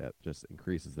because that just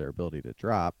increases their ability to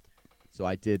drop. So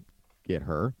I did get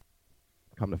her.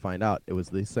 Come to find out, it was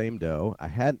the same doe. I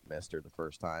hadn't missed her the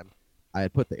first time. I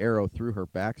had put the arrow through her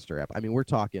back strap. I mean, we're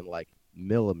talking like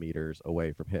millimeters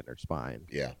away from hitting her spine.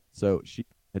 Yeah. So she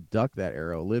had ducked that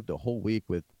arrow, lived a whole week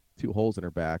with 2 holes in her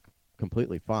back,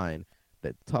 completely fine.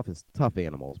 That tough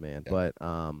animals, man. Yeah. But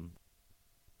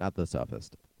not the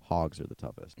toughest. Hogs are the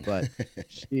toughest. But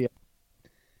she.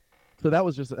 So that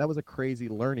was a crazy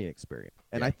learning experience.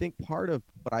 And Yeah. I think a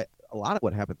lot of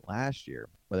what happened last year,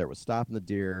 whether it was stopping the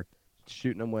deer,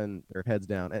 shooting them when their head's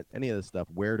down, any of this stuff,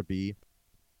 where to be,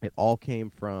 it all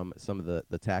came from some of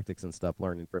the tactics and stuff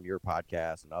learning from your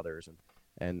podcast and others,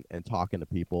 and talking to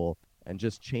people, and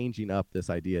just changing up this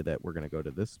idea that we're going to go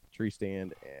to this tree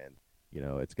stand, and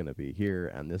it's going to be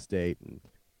here on this date, and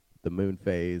the moon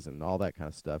phase and all that kind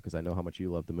of stuff, because I know how much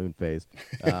you love the moon phase.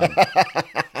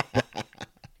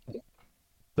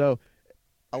 So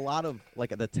a lot of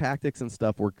like the tactics and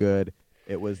stuff were good.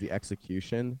 It was the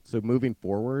execution. So moving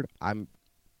forward, I'm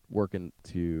working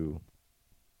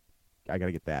I got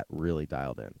to get that really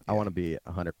dialed in. I want to be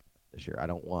 100 this year. I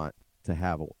don't want to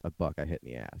have a buck I hit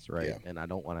in the ass, right? Yeah. And I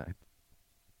don't want to,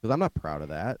 because I'm not proud of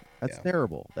that. That's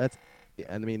terrible. And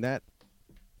I mean, that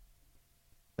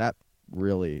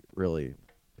really, really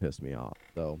pissed me off.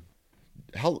 So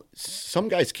How some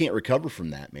guys can't recover from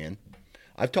that, man.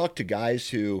 I've talked to guys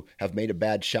who have made a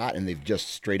bad shot and they've just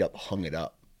straight up hung it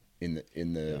up in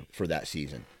the for that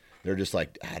season. They're just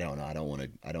like, I don't know, I don't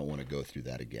want to go through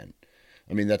that again.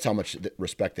 I mean, that's how much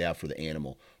respect they have for the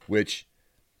animal, which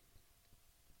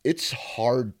it's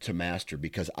hard to master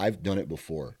because I've done it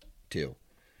before too.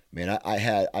 Man, I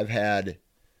haven't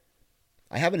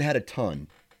had a ton,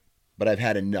 but I've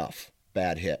had enough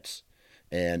bad hits.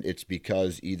 And it's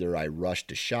because either I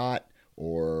rushed a shot,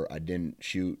 or I didn't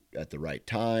shoot at the right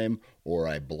time, or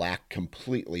I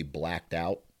completely blacked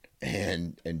out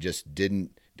and just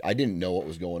didn't know what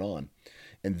was going on.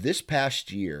 And this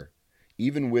past year,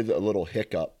 even with a little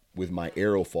hiccup with my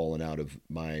arrow falling out of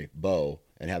my bow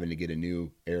and having to get a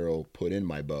new arrow put in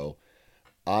my bow,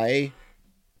 I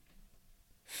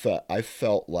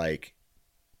felt like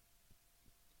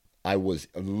I was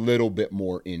a little bit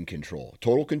more in control.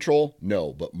 Total control?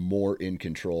 No, but more in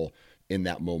control in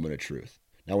that moment of truth.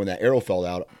 Now, when that arrow fell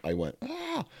out, I went,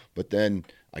 ah, but then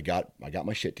I got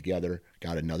my shit together,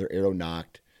 got another arrow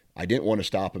knocked. I didn't want to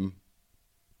stop him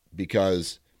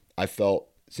because I felt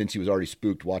since he was already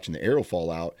spooked watching the arrow fall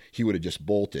out, he would have just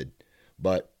bolted.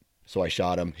 But so I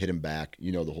shot him, hit him back,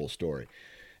 the whole story.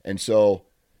 And so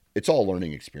it's all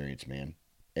learning experience, man.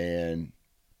 And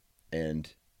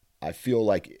I feel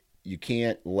like you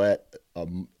can't let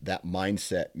that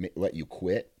mindset let you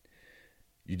quit.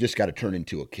 You just got to turn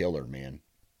into a killer, man.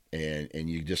 And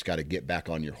you just got to get back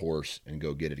on your horse and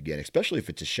go get it again, especially if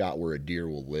it's a shot where a deer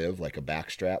will live, like a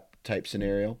backstrap type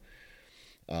scenario.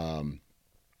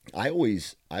 I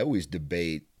always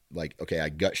debate, like, okay, I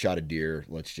gut shot a deer,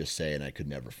 let's just say, and I could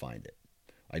never find it.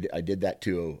 I did that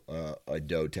to a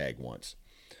doe tag once,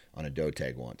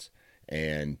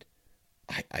 and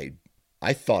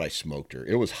I thought I smoked her.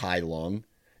 It was high lung,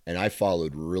 and I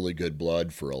followed really good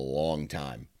blood for a long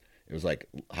time. It was like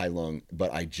high lung,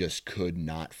 but I just could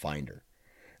not find her.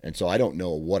 And so I don't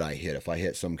know what I hit. If I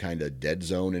hit some kind of dead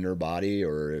zone in her body,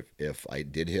 or if I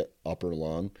did hit upper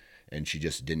lung and she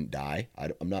just didn't die.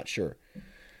 I'm not sure.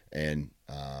 And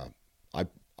I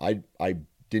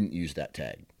didn't use that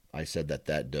tag. I said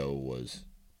that doe was,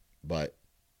 but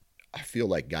I feel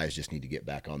like guys just need to get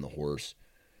back on the horse,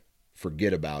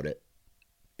 forget about it,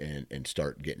 and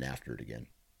start getting after it again.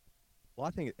 Well,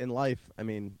 I think in life, I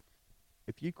mean,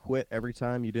 if you quit every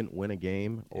time you didn't win a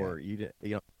game, or you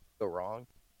didn't, go wrong,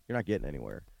 you're not getting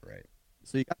anywhere. Right.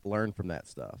 So you got to learn from that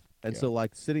stuff. And Yeah. so,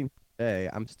 like, sitting today,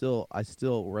 I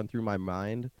still run through my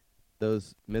mind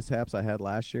those mishaps I had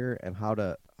last year and how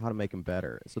to make them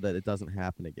better so that it doesn't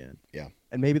happen again. Yeah.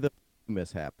 And maybe the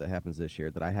mishap that happens this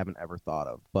year that I haven't ever thought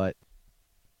of, but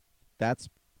that's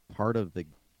part of the.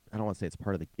 I don't want to say it's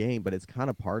part of the game, but it's kind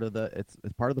of part of the. It's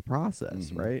part of the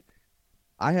process, right?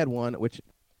 I had one which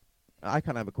I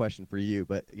kind of have a question for you,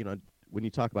 but when you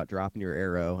talk about dropping your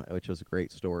arrow, which was a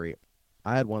great story,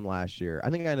 I had one last year.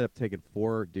 I think I ended up taking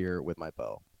 4 deer with my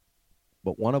bow,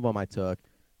 but one of them I took,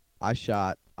 I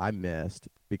shot, I missed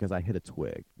because I hit a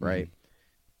twig, right?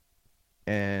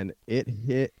 And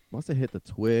it must have hit the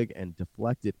twig and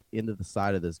deflected into the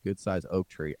side of this good sized oak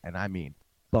tree, and I mean,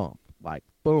 bump, like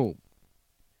boom.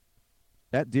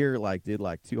 That deer did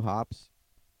 2 hops,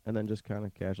 and then just kind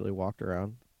of casually walked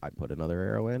around. I put another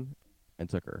arrow in, and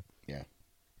took her. Yeah.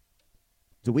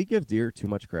 Do we give deer too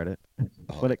much credit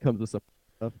when it comes to some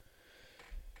stuff?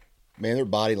 Man, their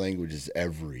body language is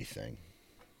everything,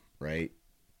 right?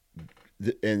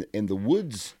 And the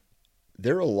woods,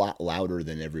 they're a lot louder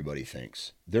than everybody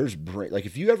thinks. Like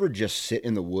if you ever just sit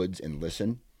in the woods and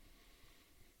listen,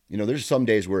 there's some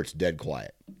days where it's dead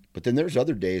quiet, but then there's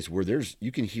other days where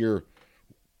you can hear,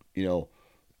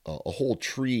 a whole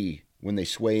tree when they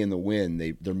sway in the wind.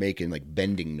 They're making like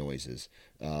bending noises.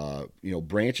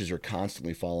 Branches are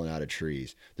constantly falling out of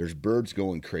trees. There's birds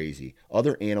going crazy.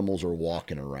 Other animals are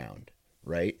walking around,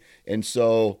 right? And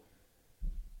so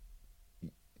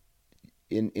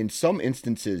in some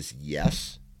instances,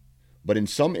 yes, but in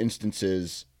some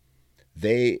instances,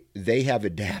 they have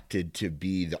adapted to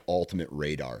be the ultimate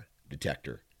radar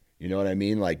detector. You know what I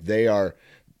mean? Like they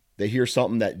hear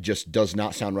something that just does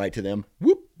not sound right to them.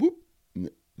 Whoop whoop.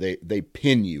 They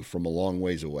pin you from a long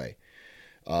ways away.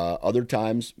 Other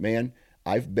times, man,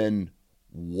 I've been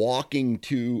walking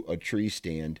to a tree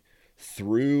stand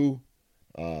through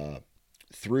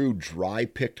dry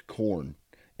picked corn,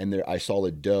 and there I saw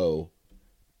a doe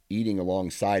eating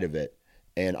alongside of it,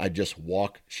 and I just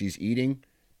walk. She's eating.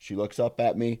 She looks up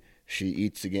at me. She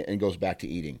eats again and goes back to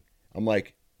eating. I'm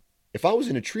like, if I was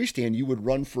in a tree stand, you would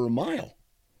run for a mile.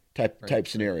 Type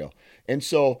scenario. And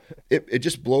so it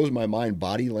just blows my mind.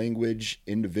 Body language,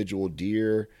 individual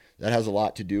deer, that has a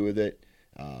lot to do with it.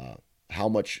 How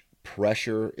much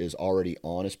pressure is already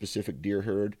on a specific deer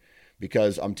herd.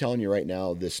 Because I'm telling you right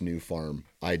now, this new farm,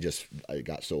 I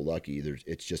got so lucky.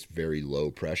 It's just very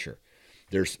low pressure.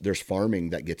 There's farming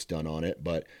that gets done on it,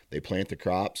 but they plant the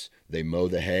crops, they mow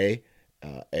the hay,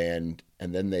 and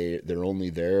then they're only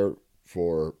there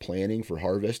for planting, for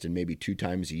harvest, and maybe 2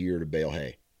 times a year to bale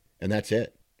hay. And that's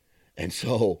it. And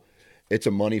so it's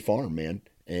a money farm, man.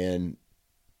 And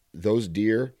those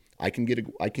deer, I can get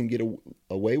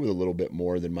away with a little bit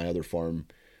more than my other farm,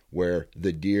 where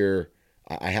the deer,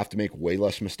 I have to make way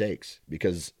less mistakes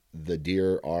because the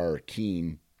deer are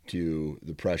keen to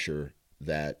the pressure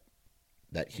that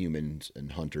humans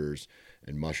and hunters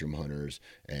and mushroom hunters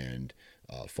and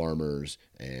farmers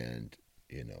and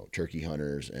turkey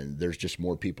hunters, and there's just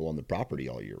more people on the property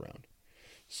all year round.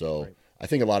 So right. I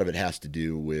think a lot of it has to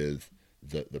do with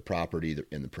the property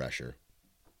and the pressure.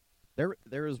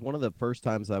 There was one of the first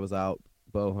times I was out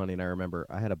bow hunting. I remember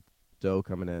I had a doe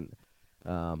coming in,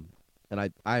 and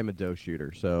I am a doe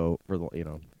shooter, so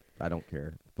I don't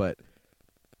care. But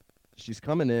she's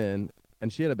coming in,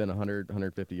 and she had been 100,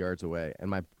 150 yards away, and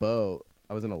my bow,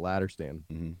 I was in a ladder stand.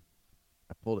 Mm-hmm.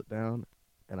 I pulled it down,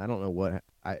 and I don't know what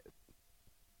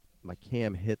my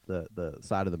cam hit the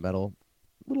side of the metal,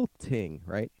 little ting,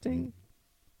 right? Ting. Mm-hmm.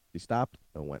 She stopped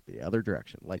and went the other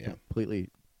direction, completely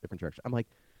different direction. I'm like,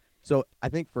 so I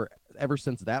think ever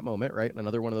since that moment, right?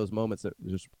 Another one of those moments that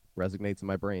just resonates in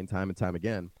my brain time and time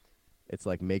again. It's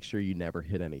like, make sure you never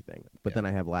hit anything. But then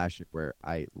I have last year where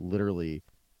I literally,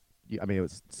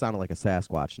 it sounded like a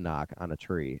Sasquatch knock on a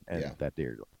tree, and that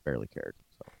deer barely cared.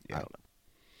 So I don't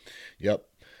know. Yep.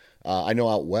 I know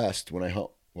out west, when I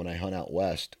hunt out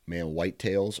west, man,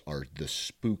 whitetails are the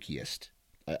spookiest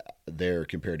there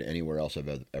compared to anywhere else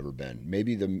I've ever been.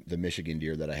 Maybe the Michigan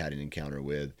deer that I had an encounter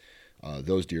with,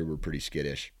 those deer were pretty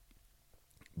skittish,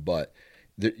 but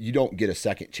you don't get a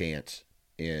second chance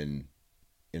in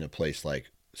a place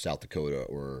like South Dakota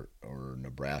or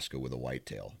Nebraska with a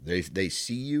whitetail. They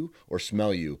see you or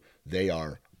smell you, they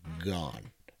are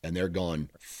gone, and they're gone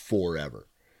forever.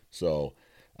 So,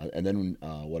 and then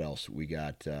what else we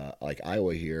got? Like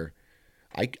Iowa here,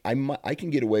 I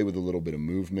can get away with a little bit of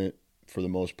movement. For the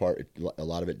most part, a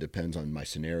lot of it depends on my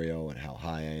scenario and how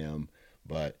high I am.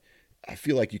 But I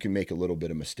feel like you can make a little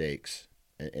bit of mistakes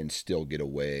and still get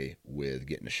away with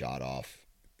getting a shot off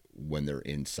when they're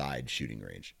inside shooting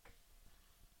range.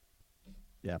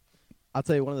 Yeah. I'll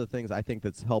tell you, one of the things I think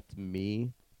that's helped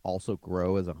me also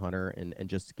grow as a hunter and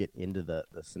just get into the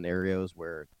scenarios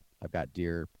where I've got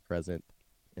deer present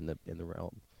in the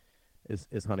realm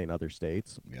is hunting other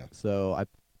states. Yeah. So I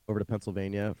over to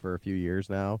Pennsylvania for a few years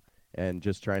now, and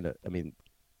just trying to. I mean,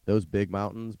 those big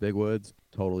mountains, big woods,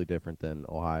 totally different than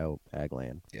Ohio ag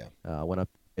land. Yeah. Went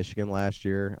up to Michigan last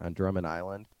year on Drummond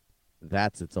Island.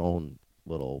 That's its own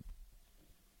little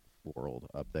world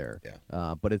up there.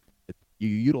 Yeah. But you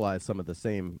utilize some of the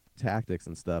same tactics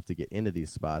and stuff to get into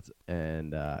these spots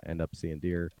and end up seeing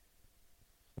deer.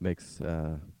 It makes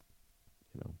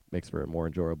makes for a more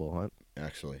enjoyable hunt.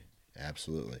 Actually,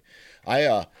 absolutely.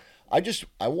 I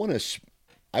want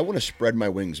to spread my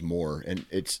wings more, and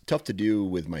it's tough to do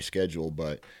with my schedule,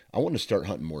 but I want to start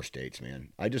hunting more states, man.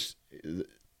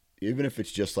 Even if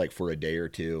it's just like for a day or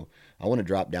two, I want to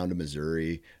drop down to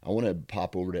Missouri. I want to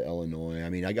pop over to Illinois. I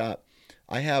mean,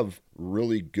 I have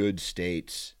really good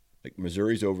states. Like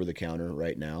Missouri's over the counter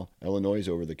right now. Illinois is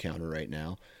over the counter right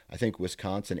now. I think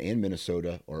Wisconsin and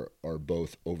Minnesota are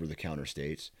both over the counter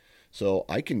states. So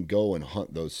I can go and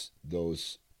hunt those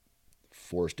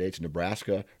four states.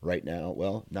 Nebraska right now,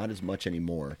 well, not as much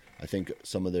anymore. I think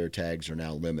some of their tags are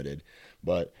now limited.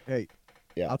 But Hey,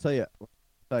 yeah, I'll tell you,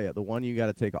 the one you got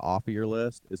to take off of your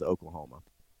list is Oklahoma.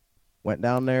 Went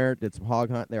down there, did some hog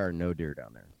hunt. There are no deer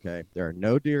down there. Okay, there are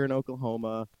no deer in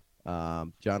Oklahoma.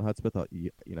 John Hudspeth,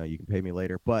 you can pay me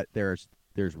later, but there's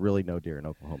really no deer in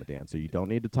Oklahoma, Dan. So you don't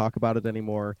need to talk about it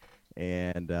anymore.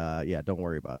 And yeah, don't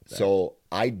worry about that. so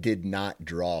I did not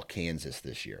draw Kansas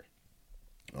this year.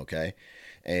 Okay,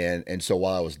 and so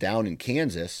while I was down in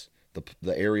Kansas,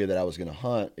 the area that I was going to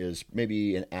hunt is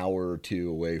maybe an hour or two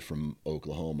away from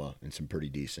Oklahoma in some pretty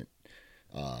decent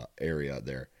area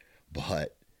there.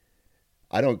 But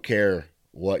I don't care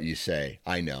what you say.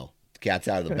 I know cat's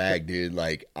out of the bag, dude.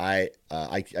 Like I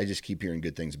just keep hearing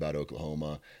good things about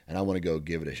Oklahoma, and I want to go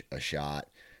give it a shot.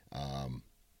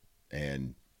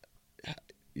 And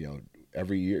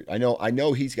every year I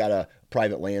know he's got a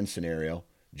private land scenario.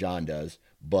 John does,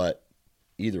 but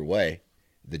either way,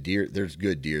 there's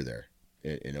good deer there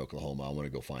in Oklahoma. I want to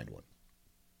go find one.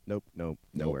 Nope,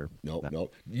 nowhere.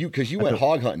 Nope. Because you went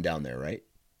hog hunting down there, right?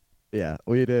 Yeah,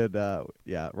 we did.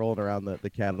 Rolling around the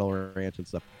cattle ranch and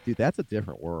stuff, dude. That's a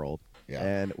different world. Yeah.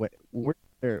 And when we're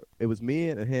there, it was me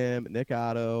and him, Nick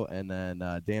Otto, and then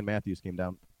Dan Matthews came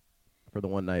down for the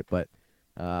one night. But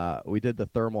we did the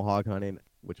thermal hog hunting,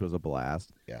 which was a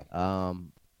blast. Yeah.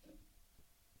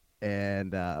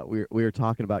 And we were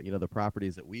talking about the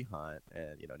properties that we hunt,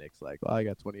 and Nick's like, well, I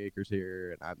got 20 acres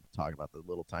here, and I'm talking about the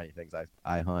little tiny things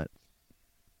I hunt.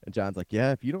 And John's like,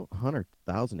 yeah, if you don't hunt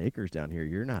 1,000 acres down here,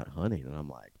 you're not hunting. And I'm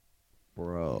like,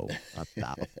 bro,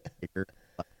 1,000 acres,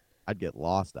 I'd get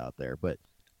lost out there. But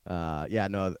yeah,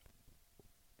 no,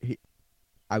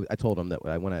 I told him that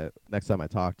I want to next time I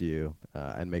talk to you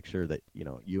and make sure that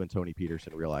you and Tony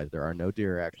Peterson realize there are no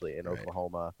deer actually in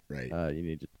Oklahoma. Right. You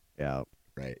need to out.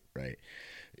 Right.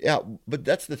 Yeah, but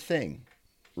that's the thing,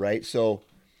 right? So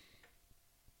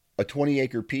a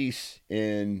 20-acre piece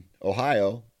in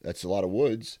Ohio, that's a lot of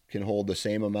woods, can hold the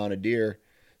same amount of deer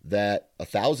that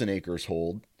 1,000 acres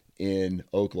hold in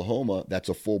Oklahoma. That's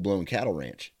a full-blown cattle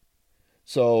ranch.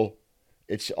 So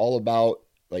it's all about,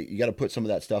 like, you got to put some of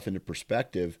that stuff into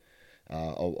perspective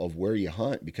of where you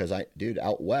hunt, because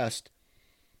out west,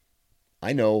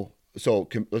 I know. So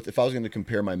if I was going to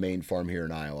compare my main farm here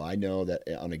in Iowa, I know that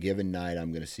on a given night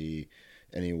I'm going to see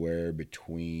anywhere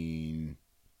between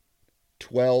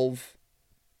 12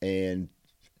 and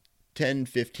 10,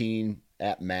 15,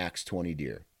 at max 20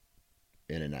 deer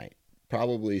in a night.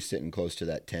 Probably sitting close to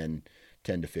that 10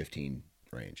 to 15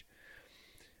 range.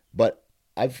 But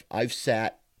I've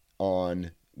sat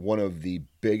on one of the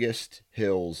biggest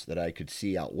hills that I could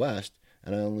see out west,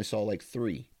 and I only saw like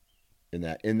 3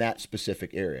 in that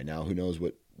specific area. Now, who knows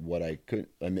what I could,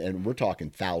 and we're talking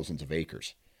thousands of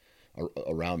acres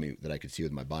around me that I could see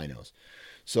with my binos.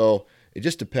 So it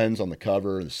just depends on the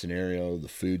cover, the scenario, the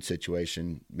food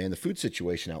situation. Man, the food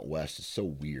situation out west is so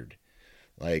weird.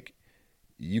 Like,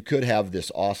 you could have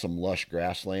this awesome lush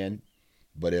grassland,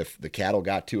 but if the cattle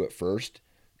got to it first,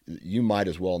 you might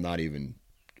as well not even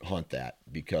hunt that,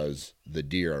 because the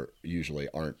deer usually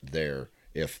aren't there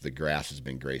if the grass has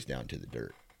been grazed down to the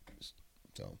dirt.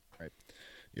 So, right.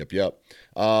 Yep.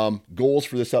 Goals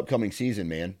for this upcoming season,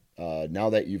 man. Now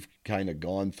that you've kind of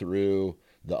gone through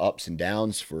the ups and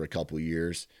downs for a couple of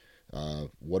years,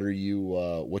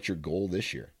 what's your goal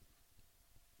this year?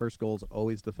 First goal is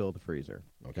always to fill the freezer.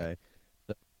 Okay.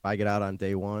 So if I get out on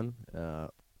day one,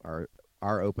 our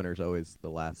opener is always the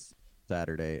last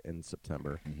Saturday in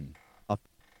September. Mm-hmm.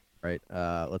 Right.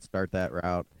 Let's start that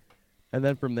route, and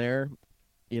then from there,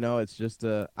 it's just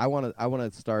I want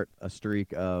to start a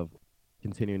streak of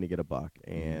continuing to get a buck,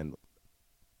 and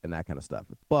and that kind of stuff.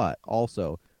 But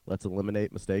also, let's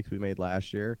eliminate mistakes we made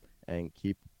last year and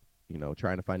keep,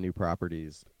 trying to find new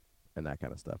properties and that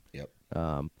kind of stuff. Yep.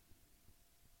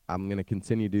 I'm going to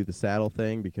continue to do the saddle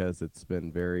thing because it's been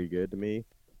very good to me.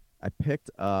 I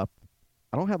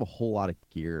don't have a whole lot of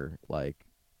gear like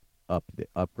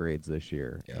upgrades this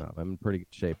year. Yeah. I'm in pretty good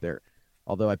shape there.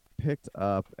 Although I picked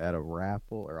up at a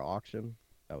raffle or auction,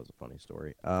 that was a funny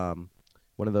story.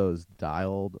 One of those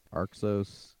dialed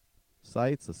Arxos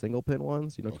sights, the single pin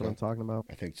ones. You know what I'm talking about?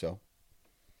 I think so.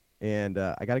 And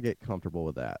I got to get comfortable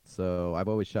with that. So I've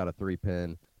always shot a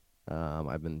 3-pin.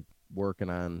 I've been working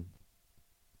on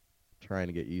trying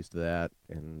to get used to that,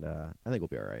 and I think we'll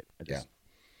be all right.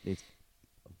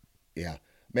 Yeah,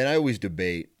 man, I always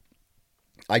debate.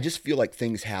 I just feel like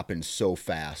things happen so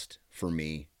fast for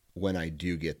me when I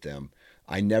do get them.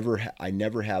 I never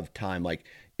have time. Like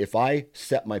if I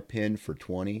set my pin for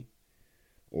 20,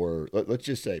 or let's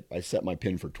just say I set my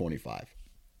pin for 25,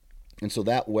 and so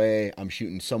that way I'm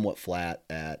shooting somewhat flat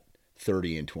at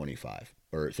 30 and 25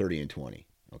 or 30 and 20.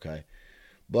 Okay,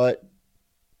 but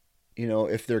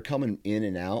if they're coming in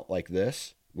and out like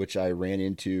this, which I ran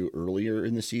into earlier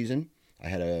in the season, I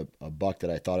had a buck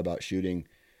that I thought about shooting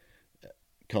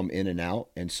come in and out.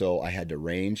 And so I had to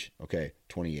range,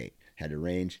 28, had to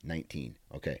range 19.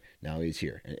 Okay, now he's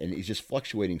here. And he's just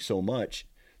fluctuating so much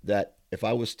that if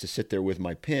I was to sit there with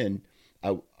my pin,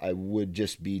 I would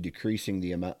just be decreasing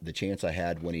the chance I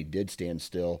had when he did stand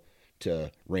still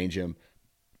to range him,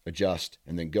 adjust,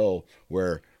 and then go,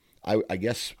 where I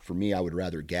guess for me, I would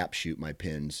rather gap shoot my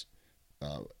pins,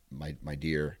 my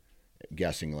deer,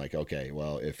 guessing like, okay,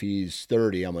 well, if he's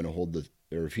 30, I'm going to hold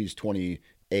or if he's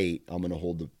 28, I'm going to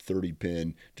hold the 30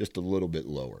 pin just a little bit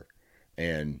lower.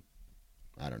 And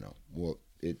I don't know. Well,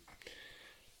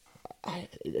 I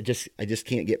just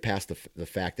can't get past the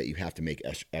fact that you have to make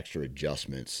extra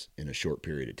adjustments in a short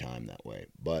period of time that way.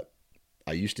 But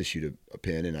I used to shoot a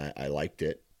pin and I liked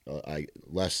it.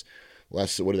 Less,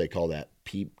 what do they call that?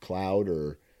 Peep cloud,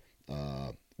 or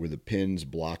where the pins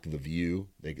block the view.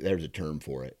 There's a term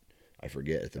for it. I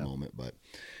forget at the moment, but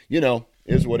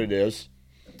is what it is.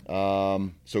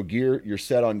 So gear, you're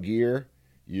set on gear.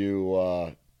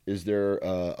 Is there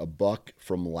a buck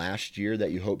from last year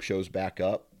that you hope shows back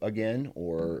up again,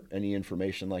 or any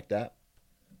information like that?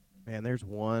 Man, there's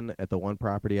one at the one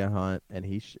property I hunt,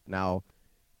 and now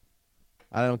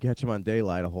I don't catch him on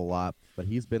daylight a whole lot, but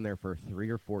he's been there for 3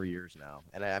 or 4 years now.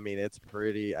 And I mean, it's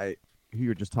pretty. You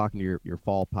were just talking to your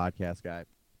fall podcast guy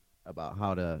about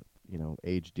how to,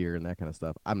 age deer and that kind of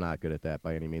stuff. I'm not good at that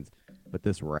by any means, but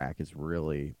this rack is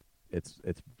really, it's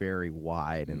very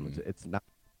wide, and it's not,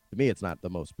 to me, it's not the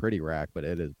most pretty rack, but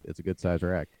it's a good size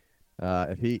rack.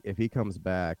 If he comes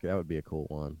back, that would be a cool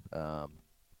one.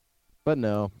 But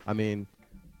no, I mean,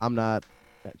 I'm not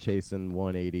chasing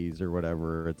 180s or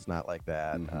whatever. It's not like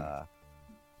that.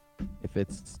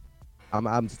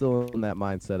 I'm still in that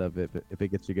mindset of if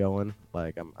it gets you going,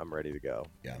 like I'm ready to go.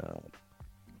 Yeah.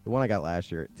 The one I got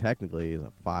last year technically is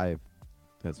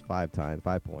has 5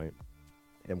 point,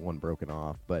 and one broken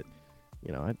off, but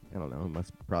I don't know, it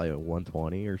must probably a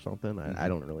 120 or something. I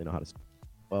don't really know how to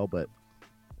well, but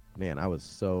man, I was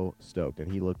so stoked,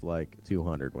 and he looked like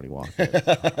 200 when he walked in.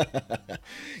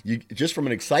 You just from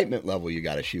an excitement level, you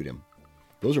got to shoot him.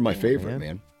 Those are my favorite,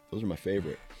 man. Those are my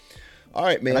favorite. All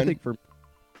right, man. And I think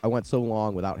I went so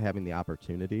long without having the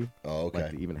opportunity. Oh, okay.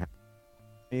 Like, to even have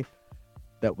me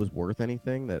that was worth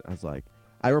anything. That I was like,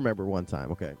 I remember one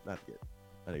time. Okay, not to get.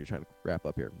 I know you're trying to wrap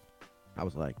up here. I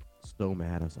was like so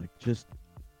mad. I was like, just,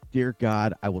 dear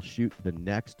God, I will shoot the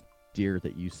next deer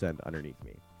that you send underneath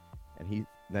me. And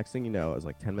next thing you know, it was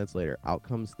like 10 minutes later, out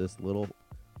comes this little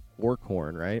fork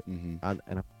horn, right?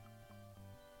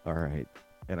 All right.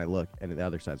 And I look, and the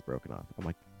other side's broken off. I'm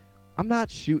like, I'm not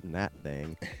shooting that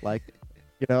thing. Like,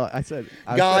 I said,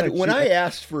 when I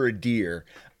asked for a deer,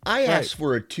 I asked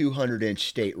for a 200-inch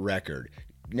state record.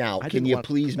 Now, can you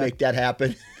please make that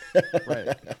happen?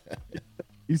 Right.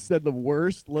 You said the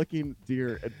worst looking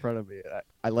deer in front of me.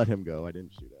 I let him go. I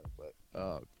didn't shoot him, but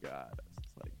oh God,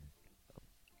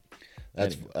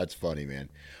 that's funny, man.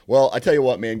 Well, I tell you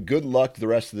what, man. Good luck the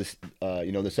rest of this,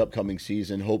 this upcoming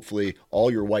season. Hopefully, all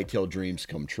your whitetail dreams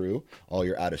come true. All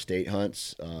your out-of-state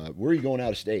hunts. Where are you going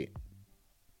out of state?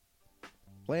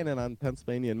 Planning on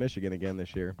Pennsylvania and Michigan again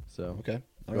this year. So okay,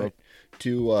 all right.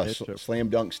 Two slam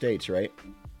dunk states, right?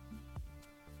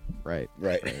 Right.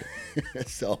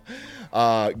 So,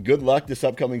 good luck this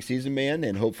upcoming season, man,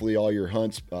 and hopefully all your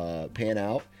hunts pan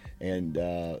out. And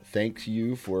thanks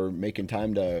you for making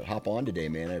time to hop on today,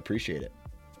 man. I appreciate it.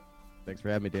 Thanks for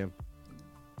having me, Dan.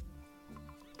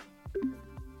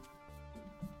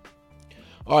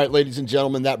 All right, ladies and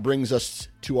gentlemen, that brings us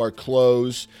to our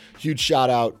close. Huge shout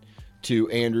out to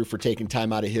Andrew for taking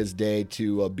time out of his day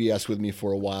to BS with me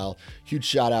for a while. Huge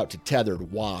shout out to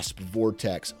Tethered, Wasp,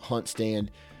 Vortex, Hunt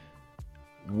Stand,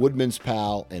 Woodman's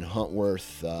Pal, and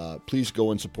Huntworth. Please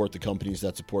go and support the companies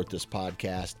that support this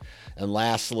podcast. And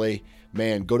lastly,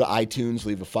 man, go to iTunes,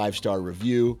 leave a 5-star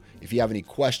review. If you have any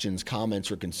questions, comments,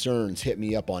 or concerns, hit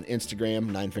me up on Instagram,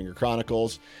 Nine Finger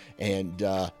Chronicles, and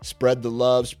spread the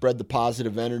love, spread the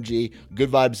positive energy.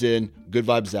 Good vibes in, good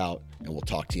vibes out, and we'll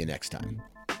talk to you next time.